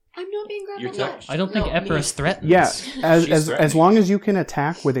 I'm not being You're grappled. touched. I don't think No, Ephra's threatens. Yeah, She's as threatening. long as you can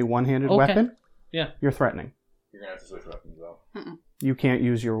attack with a one-handed Okay. weapon, Yeah. you're threatening. You're gonna have to switch weapons though. You can't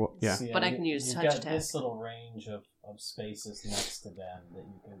use your yeah. So, But I can use you've touch got attack. this little range of spaces next to them that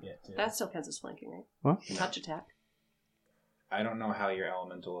you can get to. That still counts as flanking, right? What? Touch attack. I don't know how your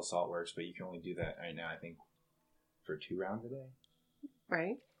elemental assault works, but you can only do that right now. I think for 2 rounds a day.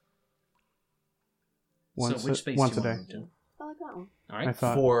 Right? Once so which a, space once do a you day. want to? I like that one. All I right.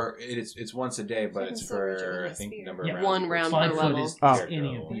 thought. For it's once a day, but So you it's can still reach it for with I a think spear. number Yeah. of rounds. One round 5 per foot level. is Oh.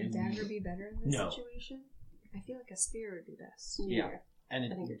 any of Would a the dagger be better in this No. situation? I feel like a spear would be best. Yeah. And I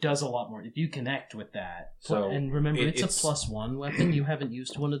think you're it does a lot more. If you connect with that. So, and remember, it's it's- a +1 weapon. You haven't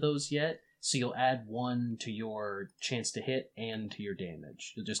used one of those yet. So you'll add 1 to your chance to hit and to your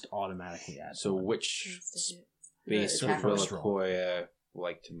damage. You'll just automatically add So one. which Chance to hit. space The would attack first roll. Lakoya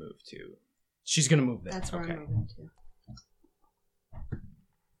like to move to? She's going to move there. That's where Okay. I'm moving to.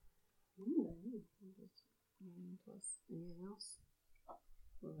 Plus anything else?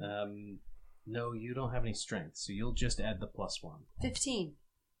 No, you don't have any strength. So you'll just add the +1. 15.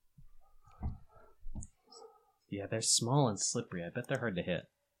 Yeah, they're small and slippery. I bet they're hard to hit.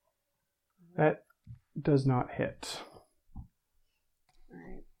 That does not hit.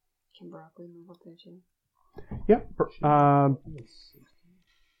 Alright. Can broccoli move up there too? Yep. I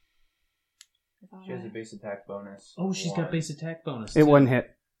thought She has I- a base attack bonus. Oh, she's got 1. base attack bonus. It too. wouldn't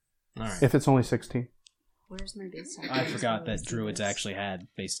hit All right. if it's only 16. Where's my base attack? I bonus? forgot Where that is druids this? actually had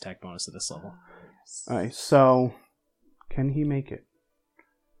base attack bonus at this level. Yes. Alright, so can he make it?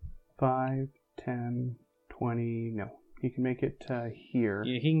 5, 10, 20. No, he can make it to here.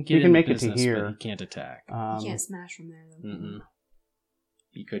 Yeah, he can get You can in make it to business, here. but he can't attack. You can't smash from there though. Mm-mm.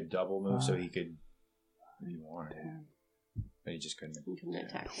 He could double move, so he could if he wanted, 10, but he just couldn't. You can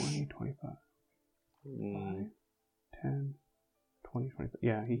attack. 20, 25, Mm, 10, 20, 25.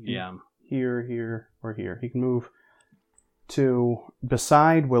 Yeah, he can yeah. here, here, or here. He can move to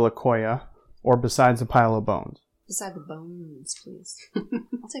beside Willakoya or besides the pile of bones. Beside the bones, please.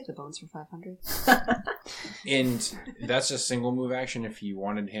 I'll take the bones for 500. And that's a single move action. If you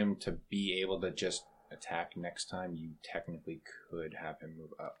wanted him to be able to just attack next time, you technically could have him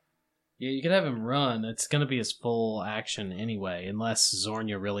move up. Yeah, you could have him run. It's going to be his full action anyway, unless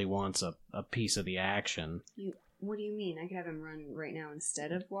Zornia really wants a piece of the action. What do you mean? I could have him run right now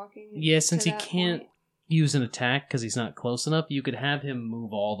instead of walking? Yeah, since to he that can't point? use an attack because he's not close enough, you could have him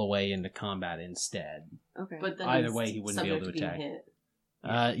move all the way into combat instead. Okay. But then Either he's way, he wouldn't be able subject to being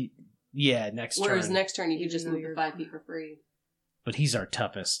attack. hit. Yeah, next Whereas turn. next turn you could Even just though move you're- the 5 feet for free. But he's our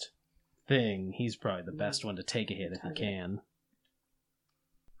toughest thing. He's probably the best one to take a hit if he Target. can.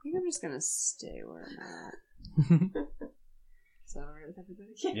 I think I'm just gonna stay where I'm at. Is that alright with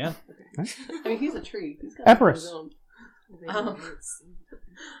everybody? Yeah. Okay. I mean, he's a tree. He's got Epirus. his own. They Um, know it's-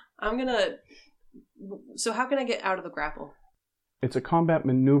 I'm gonna. So how can I get out of the grapple? It's a combat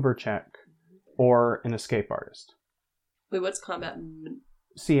maneuver check or an escape artist. Wait, what's combat?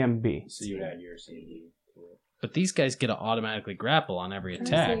 CMB. So you would add your CD to it. But these guys get to automatically grapple on every Trying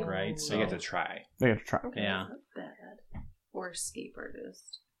to attack, see- right? So you get to try. They have to try. Okay, Yeah. that's not bad. Or escape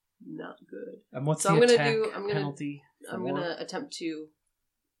artist. Not good. And what's So the I'm gonna attack do- I'm gonna- penalty? I'm for- gonna attempt to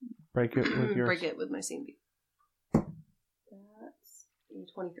Break it with your. break it with my CMB. That's a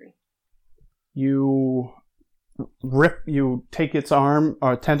 23. You rip. You take its arm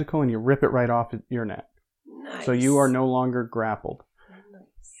or tentacle and you rip it right off your neck. Nice. So you are no longer grappled.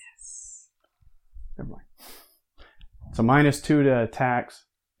 Nice. Never mind. So -2 to attacks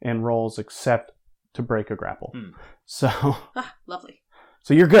and rolls except to break a grapple. Hmm. So Ah, lovely.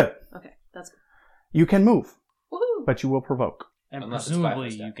 so you're good. Okay, that's good. You can move, Woohoo! but you will provoke. And Unless it's 5 presumably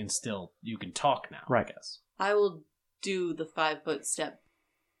step. you can talk now. Right. I guess. I will do the 5-foot step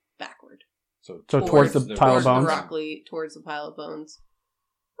backward. So So towards the pile of towards bones? the broccoli, towards the pile of bones.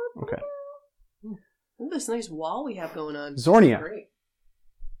 Okay. Look at this nice wall we have going on. Zornia. Great.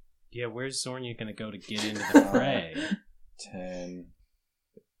 Yeah, where's Zornia going to go to get into the fray? 10,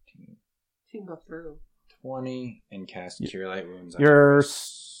 15, She can go through. 20, and cast Cure Light Wounds. on You're her.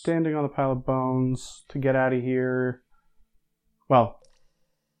 standing on the pile of bones to get out of here. Well,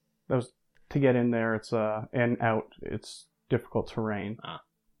 That was to get in there. It's and out. It's difficult terrain.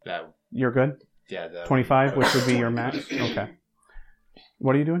 That, You're good. yeah, that 25, which would be your max. Okay.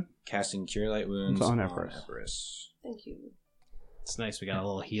 What are you doing? casting Cure Light Wounds It's on on Everest. Everest. Thank you. It's nice. We got a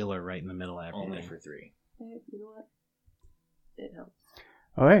little healer right in the middle of Only everything. for 3. Hey, you know what? It helps.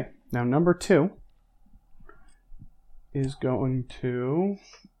 Okay. Now number 2 is going to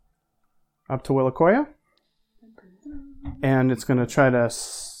up to Willakoya, and it's going to try to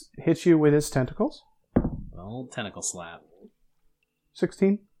hit you with its tentacles. Old tentacle slap.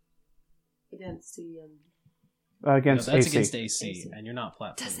 16 Against the against No, that's AC. against AC, and you're not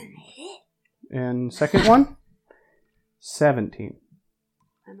flat. Doesn't hit. And second one, 17.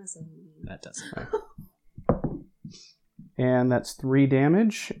 I'm a 17. That doesn't. And that's 3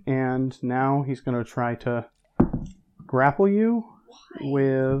 damage. And now he's going to try to grapple you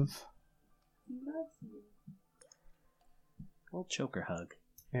with Old choker hug.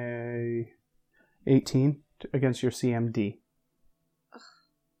 a 18 against your CMD.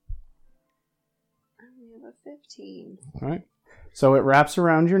 I only have a 15. All right. So it wraps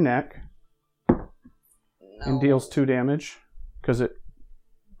around your neck and No. deals 2 damage because it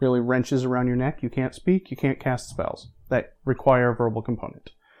really wrenches around your neck. You can't speak. You can't cast spells that require a verbal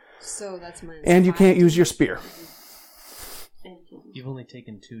component. So that's minus And you 5 can't use your damage. spear. You've only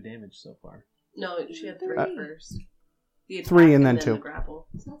taken 2 damage so far. No, she had 3 Uh, first. The attack 3 and then 2. the grapple.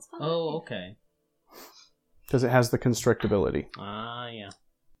 So that's fine. Oh, okay. Because it has the constrict ability. Yeah.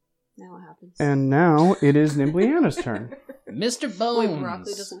 Now what happens? And now it is Nimbliana's turn. Mr. Bones. Wait,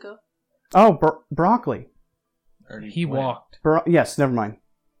 broccoli doesn't go? Oh, broccoli. He walked. Yes, never mind.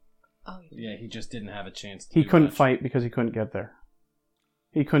 Oh, Yeah, he just didn't have a chance. To He do couldn't much. fight because he couldn't get there.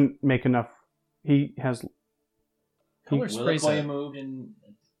 He couldn't make enough. He has. Color spray's Williquay a- moved and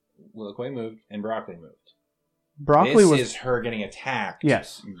Broccoli moved. Broccoli this was. is her getting attacked.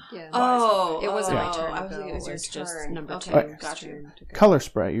 Yes. Yeah. Oh, It wasn't my turn. I was to thinking go. it was your It's turn. number Okay, 2's got you. turn to go. Color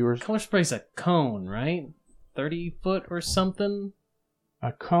spray. You were Color spray's a cone, right? 30 foot or something.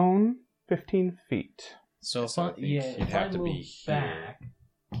 a cone, 15 feet. So So I if I, think yeah, you'd if have I to move be here. back,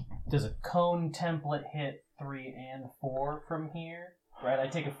 does a cone template hit 3 and 4 from here? Right, I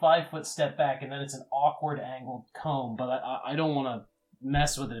take a 5-foot step back, and then it's an awkward angled cone. But I don't want to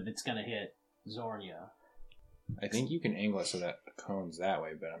mess with it if it's going to hit Zornia. I think you can angle it so that the cone's that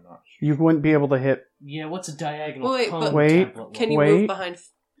way, but I'm not sure. You wouldn't be able to hit Yeah, what's a diagonal Wait, cone but- Wait, template? Can you Wait. move behind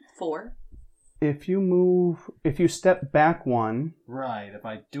 4? if you step back one. Right, if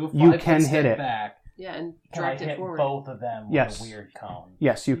I do a 5-foot You can step hit it. back, Yeah, and can I direct it hit forward. both of them Yes. with a weird cone?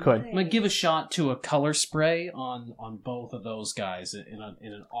 Yes, you could. I'm gonna give a shot to a color spray on both of those guys in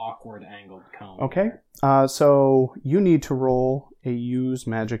an awkward angled cone. Okay. So you need to roll a use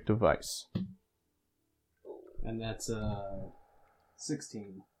magic device. And that's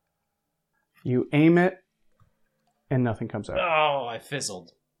 16. You aim it, and nothing comes out. Oh, I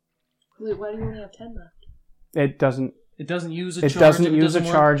fizzled. Wait, why do you only have 10 left? It doesn't. It doesn't use a It charge. doesn't if it use a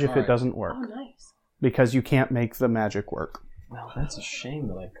doesn't charge work? if it doesn't work Oh, nice. because you can't make the magic work. Well, that's a shame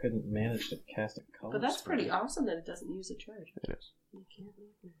that I couldn't manage to cast a color. But that's spray. pretty awesome that it doesn't use a charge. It is. You can't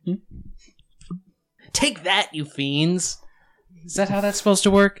make it. Take that, you fiends! Is that how that's supposed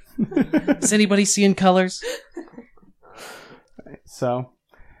to work? Is anybody seeing colors? So,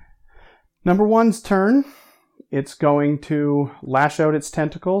 number 1's turn. It's going to lash out its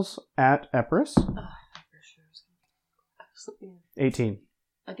tentacles at Epirus. Absolutely. 18.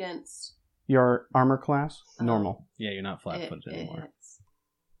 Against. Your armor class, normal. Yeah, you're not flat-footed anymore.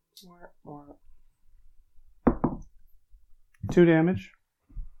 It's more. 2 damage.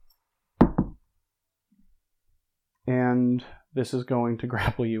 And this is going to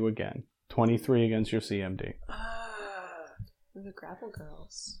grapple you again. 23 against your CMD. We're the grapple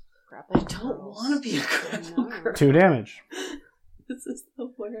girls. I Grapple don't girls. want to be a grapple No. girl. 2 damage. This is the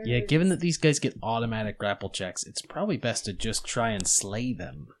worst. Yeah, given that these guys get automatic grapple checks, it's probably best to just try and slay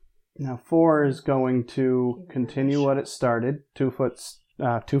them. Now 4 is going to continue what it started. 2 foot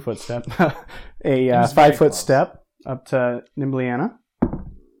step. A was very 5-foot close. step up to Nimbliana.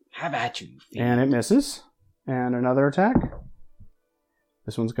 How about you? And it misses. And another attack.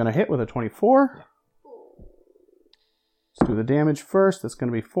 This one's going to hit with a 24. Let's do the damage first. That's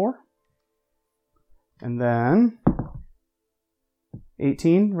going to be 4. And then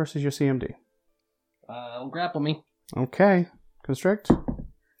 18 versus your CMD. Grapple me. Okay. Constrict.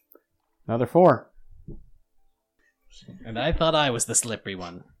 Another 4. And I thought I was the slippery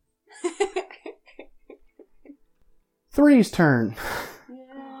one. 3's turn.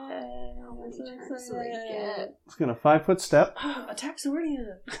 Yeah. turns we get. It's going to 5-foot step Attack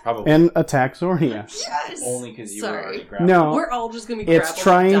Sornia. Probably. and attack Zornia. Yes. Only because you were Sorry. already grappled. No, We're all just gonna be It's grappled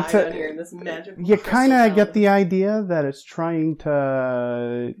trying and die to- down here in this magical you crystal kind of get palace. the idea that it's trying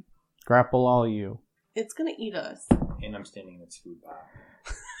to grapple all you. It's gonna eat us, And I'm standing in its food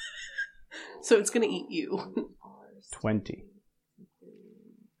pile. so it's gonna eat you. 20.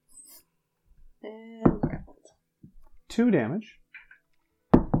 And grappled. 2 damage.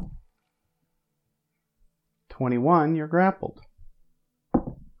 21, you're grappled.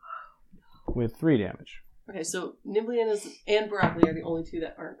 With 3 damage. Okay, so Niblian and Broccoli are the only two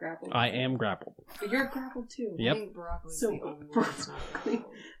that aren't grappled. I am grappled. But you're grappled too. Yep. I think broccoli's So, the only one that's not broccoli.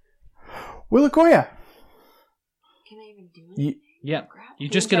 grappled. Willakoya! Can I even do anything? Yep. Grapple? You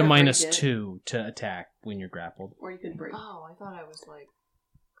Can just you get a try to break -2 it? to attack when you're grappled. Or you could break. Oh, I thought I was like.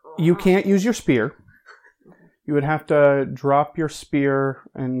 You can't use your spear. You would have to drop your spear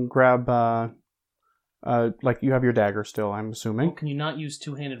and grab, like you have your dagger still, I'm Oh, assuming. can you not use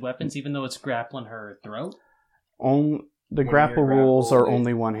two-handed weapons even though it's grappling her throat? The When grapple you're rules are grappled,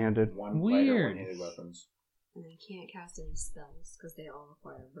 only one-handed. Weird. One-handed weapons. And I can't cast any spells because they all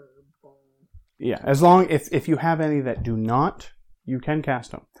require verbal. Yeah, as long if you have any that do not, you can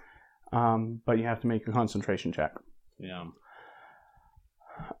cast them. But you have to make a concentration check. Yeah.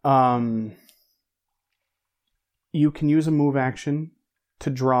 You can use a move action to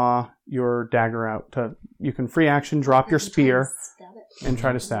draw your dagger out. You can free action, drop your spear, Stab it. and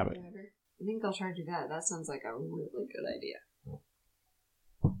try to stab it. I think I'll try to do that. That sounds like a really good idea.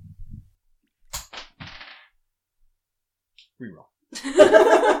 Reroll.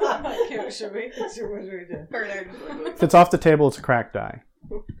 Should we do? If it's off the table, it's a cracked die.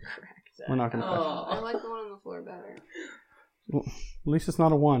 We're not going to touch I Oh. like the one on the floor better. it. At least it's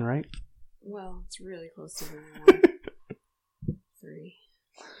not a 1, right? Well, it's really close to being 1. 3.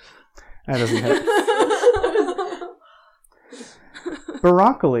 That doesn't hit.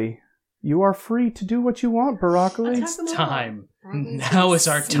 Broccoli, you are free to do what you want, Broccoli. Attack them all. Time. Broccoli's Now is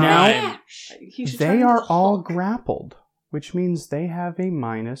our gonna time. He should try They to are all Hulk. grappled, which means they have a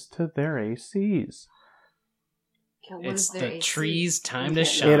minus to their ACs. Okay, what It's is their the AC? tree's time You to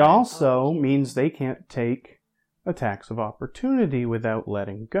can't- shine. It also means they can't take attacks of opportunity without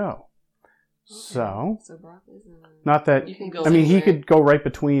letting go. So, So Broccoli's in. not that You can go I mean, he anywhere. could go right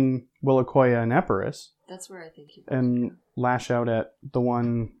between Willakoya and Epirus That's where I think he. and lash out at the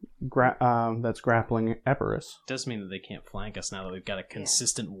one that's grappling Epirus. Does mean that they can't flank us now that we've got a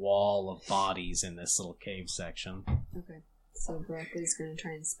consistent wall of bodies in this little cave section. Okay. So Broccoli's going to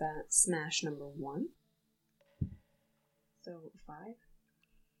try and smash number 1. So 5,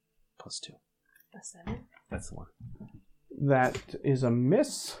 +2. a 7. That's the one. That is a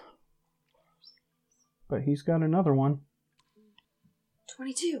miss. But he's got another one.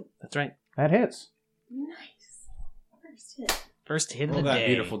 22. That's right. That hits. Nice. First hit. First hit of Roll the that day.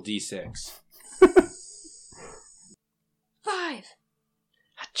 beautiful D6. 5.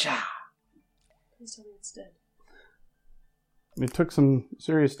 Hacha. Please tell me it's dead. It took some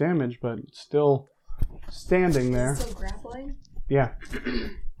serious damage, but it's still standing there. Still grappling? Yeah.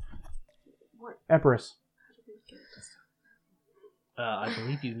 What? Epirus. I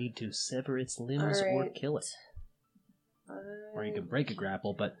believe you need to sever its limbs or Alright. kill it. Or you can break a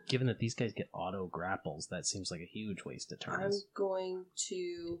grapple, but given that these guys get auto grapples, that seems like a huge waste of I'm turns. going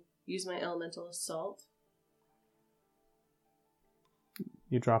to use my elemental assault.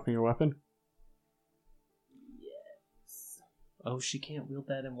 You dropping your weapon? Oh, she can't wield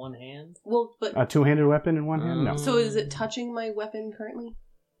that in one hand? Well, but A two-handed weapon in one hand? No. so is it touching my weapon currently?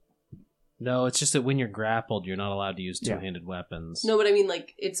 No, it's just that when you're grappled, you're not allowed to use Yeah. two-handed weapons. No, but I mean,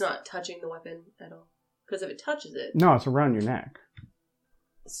 like, it's not touching the weapon at all. Because if it touches it, No, it's around your neck.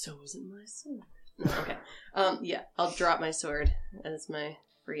 so is it my sword. No, okay. Yeah, I'll drop my sword as my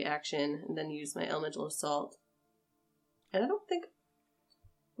free action, and then use my elemental assault. And I don't think.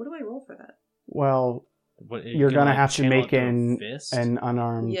 What do I roll for that? Well, What, you're can, gonna like, have to channel make it through a fist? an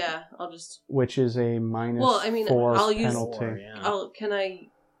unarmed, Yeah, I'll just. which is a minus Well, I mean, 4 I'll use- penalty. Four, yeah. Can I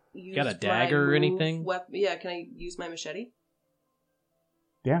use Got a dagger or my move anything? Yeah, can I use my machete?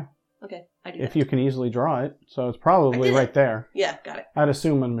 Yeah, Okay, I do if that. you can easily draw it. So it's I probably did it. right there. Yeah, got it. I'd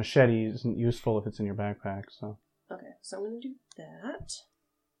assume a machete isn't useful if it's in your backpack. So Okay, so I'm going to do that.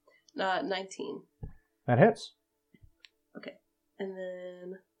 19. that hits Okay, and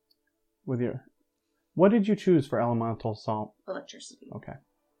then with your. What did you choose for elemental assault? electricity. Okay.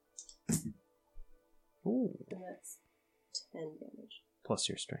 Ooh. And that's 10 damage. Plus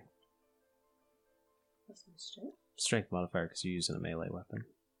your strength. Plus my strength. Strength modifier because you're using a melee weapon.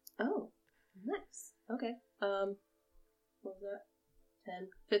 Oh, nice. Okay. What was that? 10,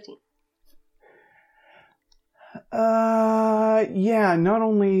 15. Yeah, not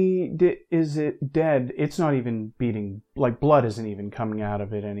only is it dead, it's not even beating, like blood isn't even coming out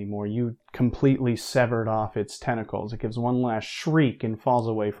of it anymore. You completely severed off its tentacles. It gives one last shriek and falls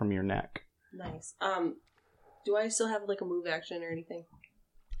away from your neck. Nice. Do I still have like a move action or anything?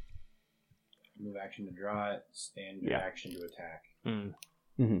 Move action to draw it, standard action to attack.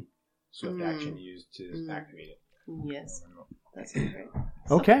 Mm-hmm. Swift action to use to activate it. Yes. That's right.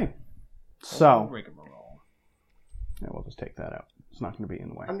 Okay. So, Rigmarole. yeah, we'll just take that out. It's not going to be in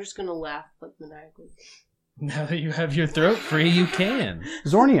the way. I'm just gonna laugh like maniacally. Now that you have your throat free, you can.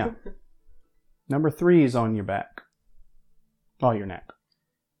 Zornia. Number 3 is on your back. Oh, your neck.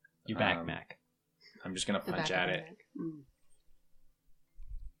 Your back, Mac. I'm just going to punch at it. Mm.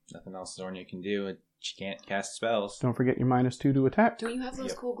 Nothing else Zornia can do. She can't cast spells. Don't forget your -2 to attack. Don't you have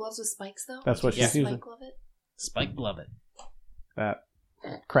those cool gloves with spikes, though? That's what she's using. Spike glove it? Spike glove it. That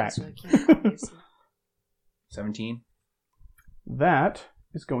crack. That's what I can't obviously. 17. That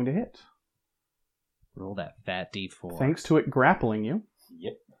is going to hit. Roll that fat D4. Thanks to it grappling you.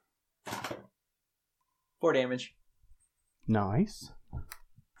 Yep. 4 damage. Nice.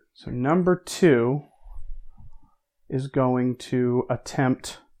 So number 2 is going to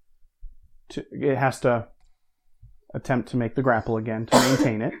attempt to... It has to attempt to make the grapple again to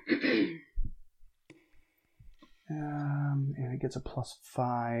maintain it. And it gets a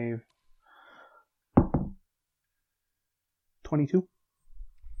 +5. 22.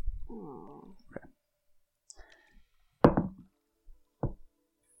 Oh. Okay.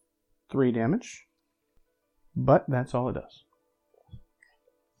 3 damage. But that's all it does.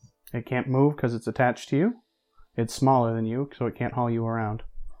 It can't move because it's attached to you. It's smaller than you, so it can't haul you around.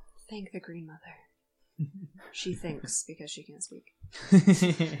 Thank the Green Mother. She thinks because she can't speak.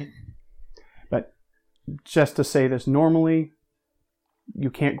 But just to say this, normally you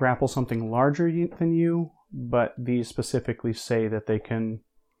can't grapple something larger than you, but these specifically say that they can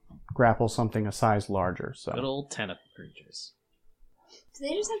grapple something a size larger. So Good old tentacle creatures. Do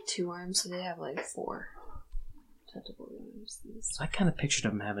they just have 2 arms? Do they have like 4 tentacle arms? So I kind of pictured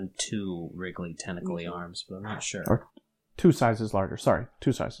them having 2 wriggly tentacly arms, but I'm not sure. Or 2 sizes larger. Sorry,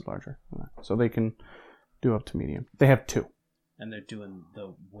 2 sizes larger. So they can do up to medium. They have 2. And they're doing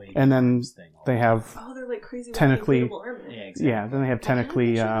the wave And then arms thing. they have Oh, they're like crazy. Tentacly- inflatable armor. Yeah, exactly. yeah. Then they have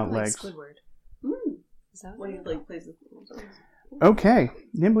tentacly Like legs. Squidward. Is that When he like plays with Okay,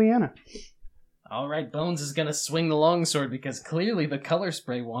 Nimbliana. All right, Bones is going to swing the longsword because clearly the color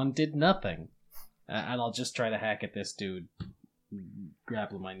spray wand did nothing. And I'll just try to hack at this dude.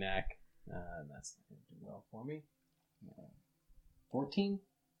 Grapple my neck. That's not going to do well for me. 14?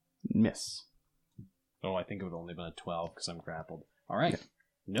 Miss. Oh, I think it would only been a 12 because I'm grappled. All right.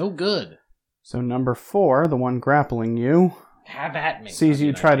 No good. So number 4, the one grappling you, Have at me. sees I mean,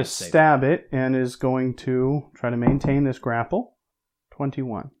 you I try to can't say stab it and is going to try to maintain this grapple.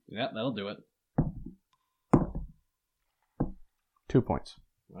 21. that. Yeah, that'll do it. 2 points.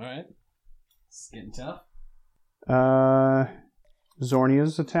 All right. It's getting tough.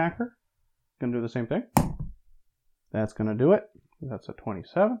 Zornia's attacker. Gonna do the same thing. That's gonna do it. That's a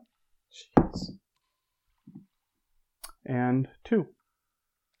 27. Jeez. And 2.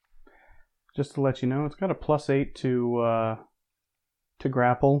 Just to let you know, it's got a +8 to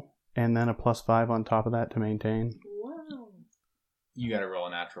grapple, and then a +5 on top of that to maintain. Wow. You gotta roll a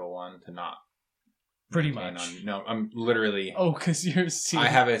natural 1 to not. Pretty maintain much. No, I'm literally... Oh, because you're seeing... I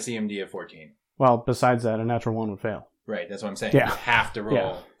have a CMD of 14. Well, besides that, a natural 1 would fail. Right, that's what I'm saying. Yeah. You have to roll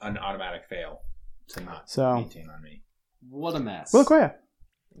Yeah. an automatic fail to not So- maintain on me. What a mess. Wilkoya.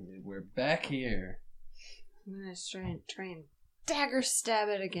 We're back here. I'm gonna try and dagger stab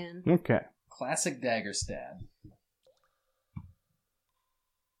it again. Okay. Classic dagger stab.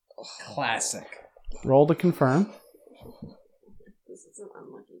 Classic. Roll to confirm. This is an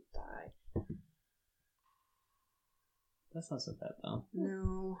unlucky die. That's not so bad, though.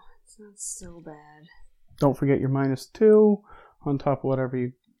 No, it's not so bad. Don't forget your -2 on top of whatever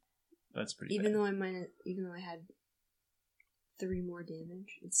you... That's pretty Even bad. though I had 3 more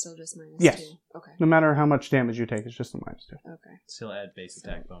damage, it's still just -2. Yes. Okay. No matter how much damage you take, it's just a -2. Okay. Still add base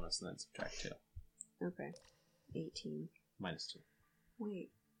attack bonus and then subtract 2. Okay. 18. -2.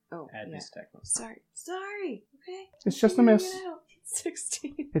 Wait. Oh, Add yeah. base attack bonus. Sorry. Okay. It's just a Figuring miss. it out.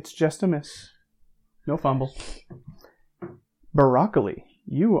 16. It's just a miss. No fumble. Broccoli,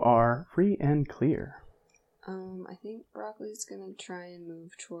 you are free and clear. I think Broccoli's gonna try and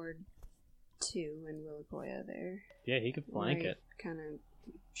move toward 2 and Wilkoya there. Yeah, he could flank it. Kinda.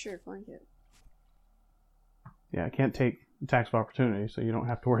 Sure, flank it. Yeah, I can't take attacks of opportunity, so you don't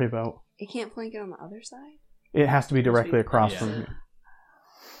have to worry about... It can't flank it on the other side? It has to be directly across Yeah. from you.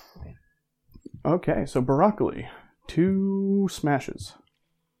 Okay. Okay, so Broccoli. 2 smashes.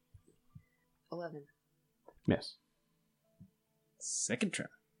 11. Miss. Second try.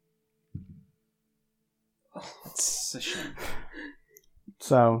 It's a shame.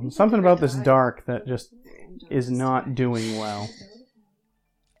 So, something about this dark that just is not doing well.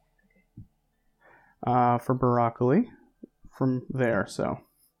 For Broccoli. From there, so.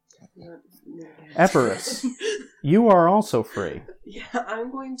 Epirus, you are also free. Yeah,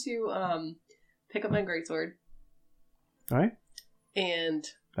 I'm going to pick up my greatsword. Alright? And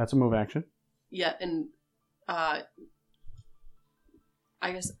That's a move action. yeah, and I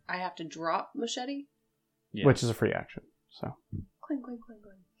guess I have to drop machete. Yeah. Which is a free action. So Cling, cling, cling,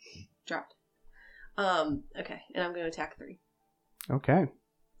 cling. Dropped. Okay, and I'm going to attack 3. okay.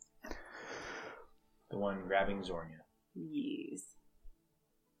 The one grabbing Zornia. Yes.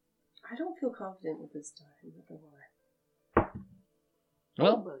 I don't feel confident with this time. I'm not gonna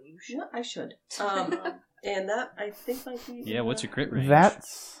lie. Well, you should. Yeah, I should. And that I think might be. yeah, what's your crit range?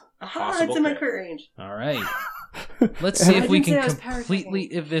 That's Aha, Possible it's in my crit. crit range. All right. Let's see I if we didn't say can I was power completely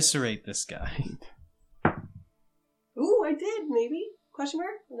attacking. eviscerate this guy. Ooh, I did, maybe? Question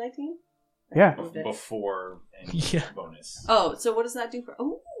mark? 19? Yeah. Oh, did. Before any Yeah. bonus. Oh, so what does that do for...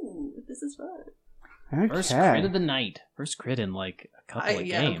 Oh, this is fun. okay. First crit of the night. First crit in like a couple of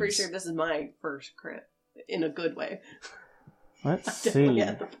Yeah, games. I'm pretty sure this is my first crit. In a good way. Let's Definitely see.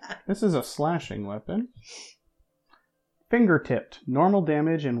 at the back. This is a slashing weapon. Finger-tipped. Normal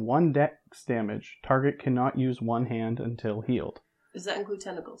damage and 1 dex damage. Target cannot use one hand until healed. Does that include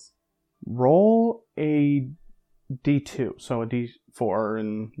tentacles? Roll a d2. So a d4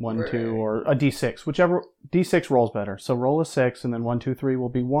 and 1, 2, Right. or a d6. Whichever. d6 rolls better. So roll a 6 and then 1, 2, 3 will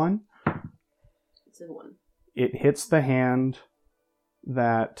be 1. It's in 1. It hits the hand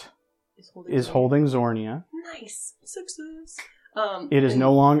that is holding Zornia. Nice. Success. It is and-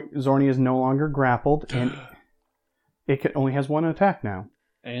 no longer Zornia is no longer grappled, and it only has 1 attack now.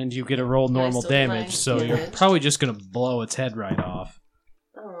 And you get to roll Can I normal still do my damage, so you're damage? probably just gonna blow its head right off.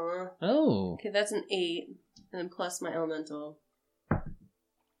 Aw. Oh. Okay, that's an 8. And then plus my elemental.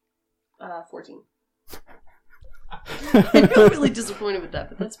 14. I'm really disappointed with that,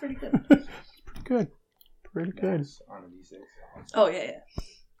 but that's pretty good. Pretty good. Pretty good. Yes, on a D6. Oh,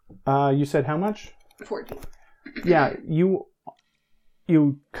 yeah. You said how much? 14. Yeah, you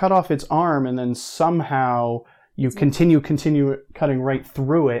cut off its arm, and then somehow you continue cutting right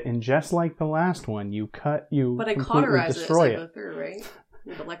through it, and just like the last one, you But I completely cauterize it as destroy I it. go through, right?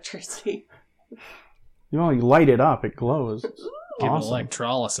 With electricity. You light it up, it glows. It's Give awesome. it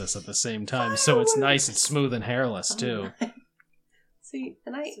electrolysis at the same time, so it's nice and smooth and hairless too. See,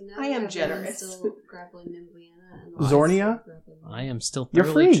 and So now I we am have generous. Still grappling Nimbliana and Zornia? I am still You're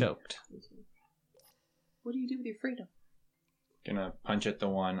thoroughly free. choked. What do you do with your freedom? Gonna punch at the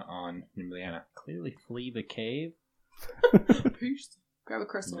one on Nimbliana. Clearly flee the cave. Peace. Grab a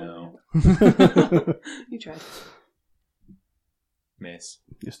crystal. No. You tried. Miss.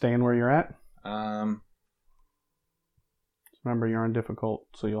 You staying where you're at? Mm-hmm. Remember, you're on difficult,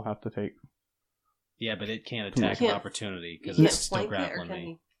 so you'll have to take... Yeah, but it can't attack Can't- of opportunity because You it's can't still flank it, or grappling can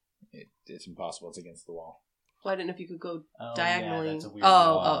me. he? It's impossible. It's against the wall. Well, I didn't know if you could go Oh, diagonally. Yeah, that's a weird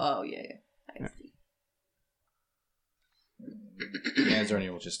oh, wall. oh, yeah. I see. Yeah,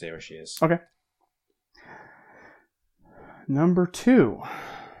 Zornia will just stay where she is. Okay. Number 2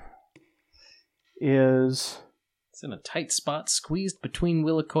 is It's in a tight spot, squeezed between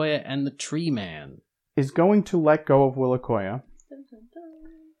Willakoya and the tree man. going to let go of Willakoya Dun, dun,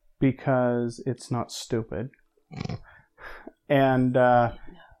 dun. because it's not stupid. And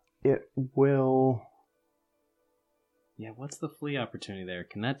it will... Yeah, what's the flee opportunity there?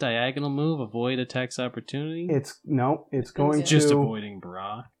 Can that diagonal move avoid attacks opportunity? It's going It's to... just avoiding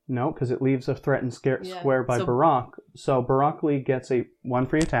Barak. No, because it leaves a threatened Yeah, square by so- Barak. So Broccoli gets a 1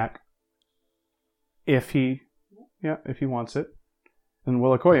 free attack if he wants it. And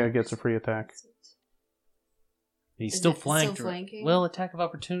Willakoya gets a free attack. He's Is still it still flanked. flanking? Well, attack of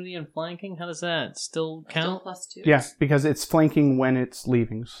opportunity and flanking. How does that still Still count? +2. Yeah, because it's flanking when it's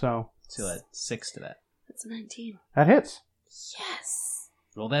leaving. So So that's 6 to that. That's 19. that hits. Yes.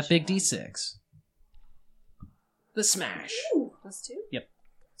 Roll that big d6. The smash. Ooh, +2? Yep.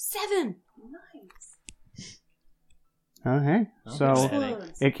 7. nice. Okay, so Okay. Headache.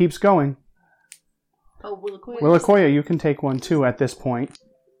 Clones. it keeps going. Oh, Willakoya. Willakoya, you can take 1 too at this point.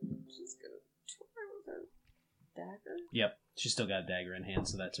 She's gonna try with her dagger. Yep. She's still got a dagger in hand,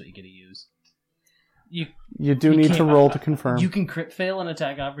 so that's what you get to use. You You do You need to can't- roll to confirm you can crit fail an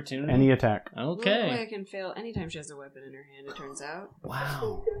attack opportunity. any attack. Okay. Willakoya can fail anytime she has a weapon in her hand, it turns out.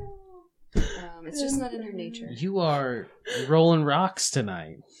 Wow. It's just not in her nature. You are rolling rocks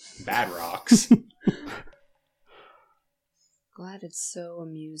tonight. Bad rocks. Glad it's so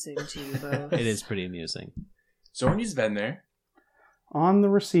amusing to you both. It is pretty amusing. Zorni's been there. On the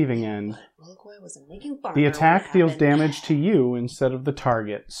receiving end, Look why I wasn't making fun. the of her attack when it deals happened. damage to you instead of the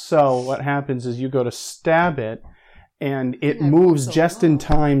target. So what happens is you go to stab it, and it Yeah, I moves rolled so just in low.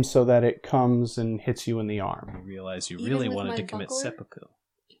 time so that it comes and hits you in the arm. You realize you Even really with wanted my to commit buckler? seppuku.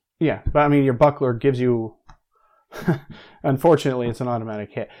 Yeah, but I mean, your buckler gives you... Unfortunately, it's an automatic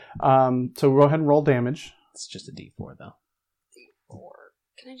hit. So go ahead and roll damage. It's just a D4 though.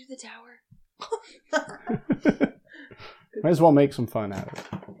 Can I do the tower? Might as well make some fun out of it.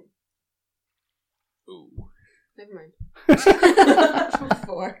 Never mind.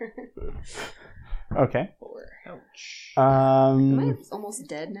 4. Okay. 4. Ouch. Am I almost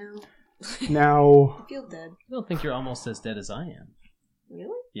dead now? Now... I feel dead. I don't think you're almost as dead as I am. Really?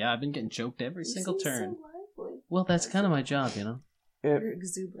 Yeah, I've been getting choked every single You seem turn. so lively. Well, that's kind of my job, you know. It You're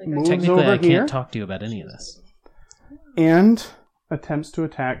exuberant. moves Technically, over I can't here talk to you about any of this. and attempts to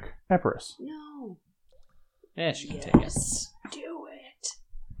attack Epirus. No. Yeah, she can take it. Do it.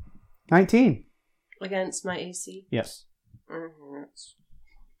 19. Against my AC. Yes. Mhm.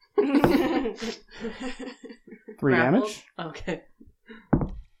 3 Grappled? damage Okay.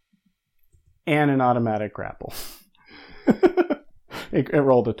 and an automatic grapple. it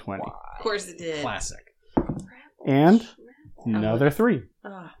rolled a 20. Of course it did. Classic. And another 3. Oh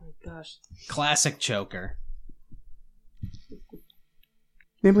my gosh. Classic choker.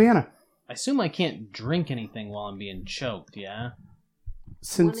 Nibliana, I assume I can't drink anything while I'm being choked, yeah?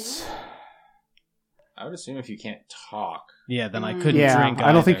 since... I would assume if you can't talk. Yeah, then I couldn't Yeah, drink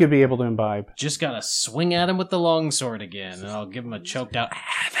I don't think either. you'd be able to imbibe. Just gotta swing at him with the longsword again, and I'll give him a choked out,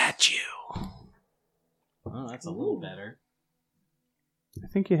 have at you! Oh, that's a little better. I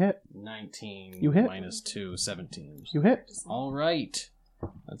think you hit. 19 You hit. minus 2, 17. You hit. Alright.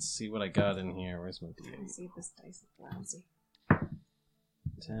 Let's see what I got in here. Where's my Let's D8? see if this dice is lousy.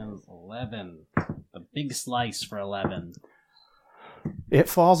 10, 11. The big slice for 11. It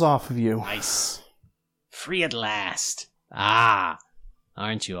falls off of you. Nice. Free at last. Ah.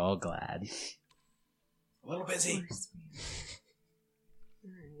 Aren't you all glad? A little busy.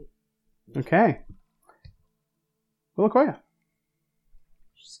 Alright. Okay. Willakoya.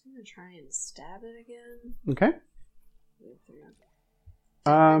 Just gonna try and stab it again. Okay. With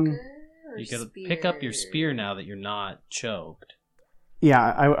the Um, dagger or You gotta pick up your spear now that you're not choked. yeah,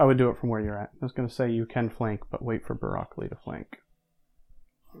 I would do it from where you're at. I was going to say you can flank, but wait for Barakli to flank.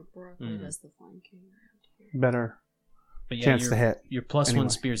 Broccoli does the flanking around here. Better But yeah, chance your, to hit. your plus Anyway. one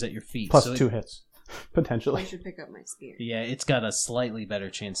spear's at your feet. Plus so 2 it- hits, I potentially. should pick up my spear. Yeah, it's got a slightly better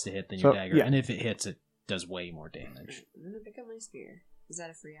chance to hit than your So, dagger. yeah. And if it hits, it does way more damage. I'm gonna pick up my spear. Is that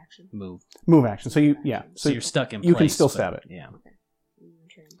a free action? Move. Move action. So you, yeah. So So you're stuck in you place. can still but- stab it. Yeah. Okay. I'm gonna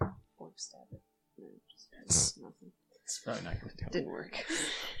try and fork stab it. No, just nothing. It's probably not going to do it. Didn't work.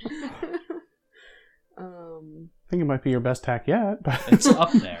 I think it might be your best tack yet. But It's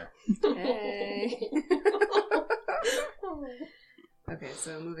up there. Hey. Okay,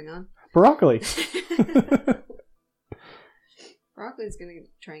 so moving on. Barakli. Broccoli's gonna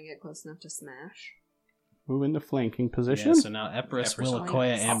try and get close enough to smash. Move into flanking Yeah, position. so now Epirus, Epirus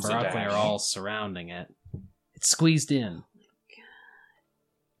Willakoya, and opposite Barakli dash. are all surrounding it. It's squeezed in.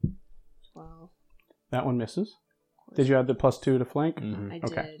 12. That one misses. Did you add the plus 2 to flank? Mm-hmm. I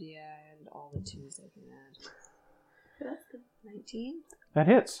Okay. did, yeah. I added all the 2s I can add. 19? That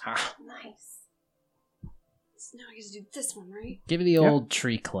hits. Nice. So now I get to do this one, right? Give it the old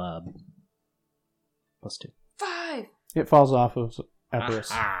tree club. Plus 2. 5! It falls off of Epirus.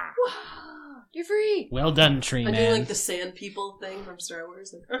 Ah. Wow! You're free! Well done, tree I'm man. doing like the sand people thing from Star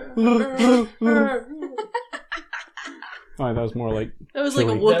Wars. Like, Oh, that was more like that was like a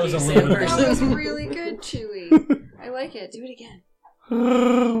Chewie. That was Wookiee a sand little bit- That was person. really good, Chewie. I like it. Do it again.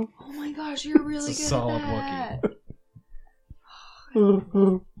 Oh my gosh, you're really It's a good solid at that.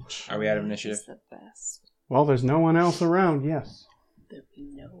 Are we out of initiative? He's the best. Well, there's no one else around, yes.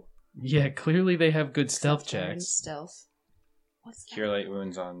 No. Yeah, clearly they have good stealth checks. Stealth. What's that? Cure light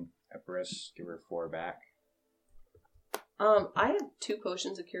wounds on Epirus. Give her 4 back. I have 2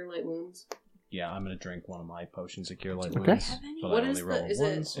 potions of cure light wounds. Yeah, I'm gonna drink one of my potions of cure light Okay. wounds. Have any? But What I is only the- roll is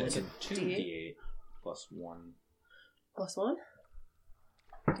it- once. It's a D8? 2d8 plus 1. Plus 1?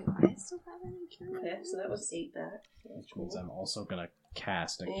 Do I still have any cure light Okay, so that was wounds? 8 back. Which means I'm also gonna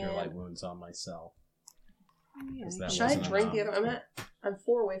cast a cure And- light wounds on myself. Oh, yeah, that Should I wasn't drink the enough. other? I'm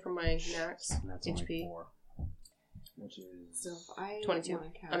 4 away from my max And that's only HP. 4. which is So if I 22.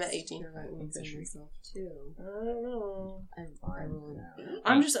 want to cast I'm at 18. Cure Light Wounds on myself too, I don't know. I roll an 8,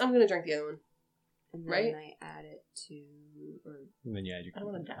 I'm gonna drink the other one. and then right? I add it to, or And then you add your I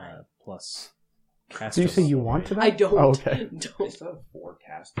don't wanna die. plus. Do you say you want to die? I don't. Oh, okay. I Don't. still have 4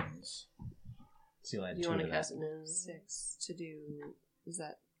 castings. So you'll add You 2 want to to that. cast it now? 6 to do. Is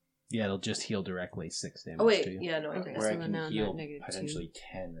that Yeah, it'll just heal directly 6 damage Oh wait, to you. yeah, no. I Okay, think Where so I then can now I'm heal at negative 2. potentially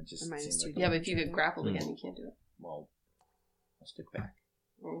 10. It just Or minus seems 2 like Yeah, but if you get grappled Hmm. again, you can't do it. well, I'll stick back.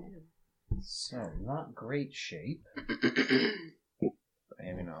 So, not great shape.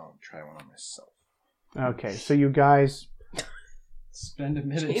 I mean, I'll try one on myself. Okay, so you guys Spend a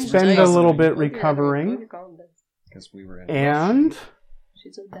minute. Change spend a dice. little bit Go to your recovering, column dice. Because we were in and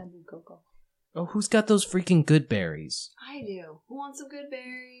She's a bamboo cocoa. Oh, who's got those freaking good berries? I do. Who wants some good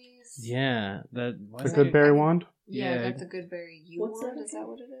berries? Yeah, that. the good berry wand. Yeah, Yeah. I got the good berry you What's want. that Is that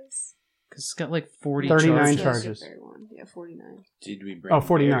what it is? Because it's got like 40 39 The charges. good berry one. Yeah, 49. Did we bring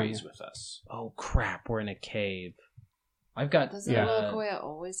 49, berries yeah. with us? Oh crap, we're in a cave. I've got. Doesn't Yeah. Malakoya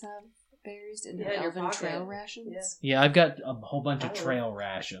always have berries in her Yeah, in your elven pocket. trail rations? Yeah. Yeah, I've got a whole bunch of I don't trail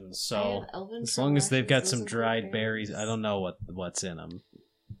rations, I so have elven as trail long as they've got rations, some those dried include berries, I don't know what's in them.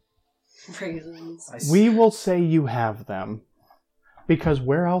 Raisins. We will say you have them. Because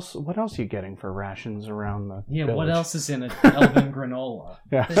where else? What else are you getting for rations around the Yeah, village? what else is in an elven granola?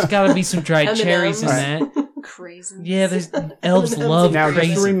 Yeah. There's got to be some dried M&Ms. cherries in Right. that. Craisins. Yeah, there's elves love Now, just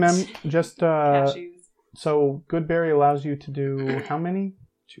raisins. remember, Cashews. so Goodberry allows you to do how many?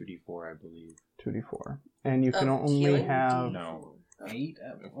 2d4, I believe. 2d4, and you can Of only healing? have No. 8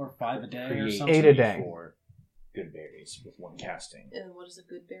 or 5 a day or Create something. 8 a day. 2d4 good berries with 1 casting. And what does a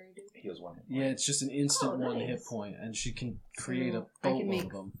good berry do? Heals 1 hit point. Yeah, it's just an instant Oh, 1 nice. hit point, and she can create a So, I can boatload make-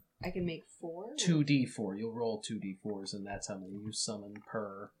 of them. I can make 4. 2d4. You'll roll 2d4s, and that's how many you summon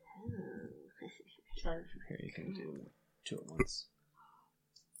per. Charge. Here, you can do 2 at once.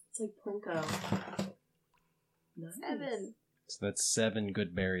 It's like Plinko. Nice. 7. So that's 7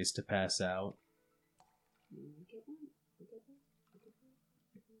 good berries to pass out.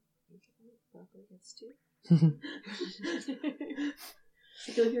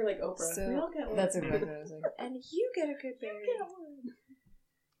 I feel like you're like Oprah. So, We all get one. that's exactly what I was like. And you get a good berry. Get one.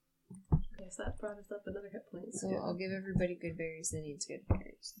 Okay, so that brought us up another hit point. So I'll give everybody good berries that needs good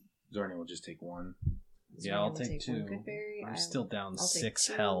berries. Zorni will just take 1. So Yeah, I'm I'll gonna take one 2. good berry. I'm still down I'll take 6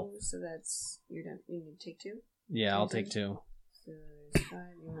 2, health. So that's you're done. You need to take 2. Yeah, I'll Okay. take 2. So there's 5.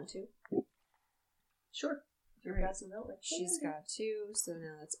 You want 2? Sure. You're Right. passing out like She's got 2. So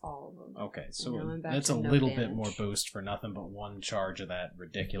now that's all of them. Okay, so Now I'm back that's to a no little bit damage. more boost for nothing but 1 charge of that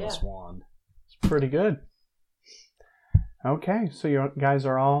ridiculous Yeah. wand. It's pretty good. Okay, so you guys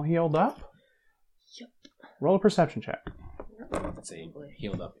are all healed up. Yep. Roll a perception check. That's a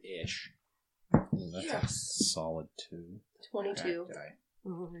healed up-ish. Ooh, that's a solid 2. 22. Did I?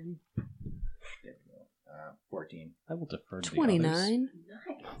 Alrighty. There we go. 14. I will defer to the others. 29.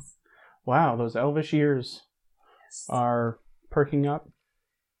 Nice. Wow, those elvish ears are perking up,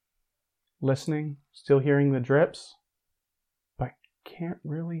 listening, still hearing the drips, but can't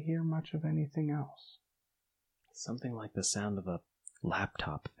really hear much of anything else. Something like the sound of a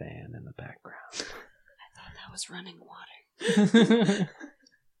laptop fan in the background. That was running water.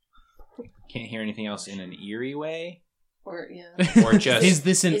 Can't hear anything else in an eerie way? Or, yeah. Or just... Is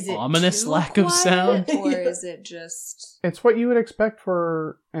this an Is it ominous too lack of quiet, sound? or is it just? It's what you would expect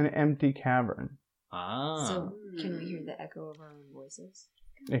for an empty cavern. Ah. So can we hear the echo of our own voices?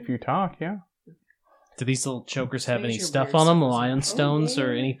 If you talk, yeah. Do these little chokers have Make any sure stuff we're on them? supposed to- Lion stones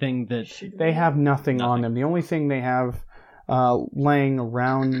or yeah. anything that... They have nothing on Nothing. them. The only thing they have laying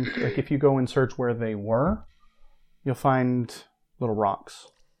around, like if you go and search where they were, you'll find little rocks.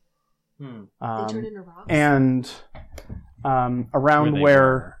 They turn into rocks. And around they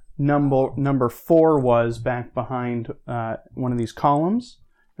where number 4 was, back behind one of these columns,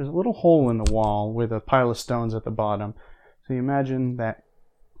 there's a little hole in the wall with a pile of stones at the bottom. So you imagine that,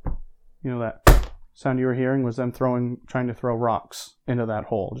 that sound you were hearing was them trying to throw rocks into that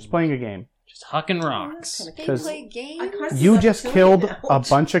hole, just playing a game. Just hucking rocks. They 'Cause play games. I kinda You That's just silly killed now. a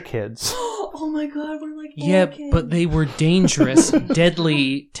bunch of kids. Oh my god, we're like Yeah, kids. but they were dangerous,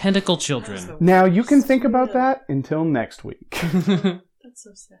 deadly tentacle children. Now you can think about that until next week. That's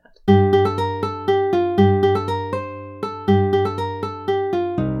so sad.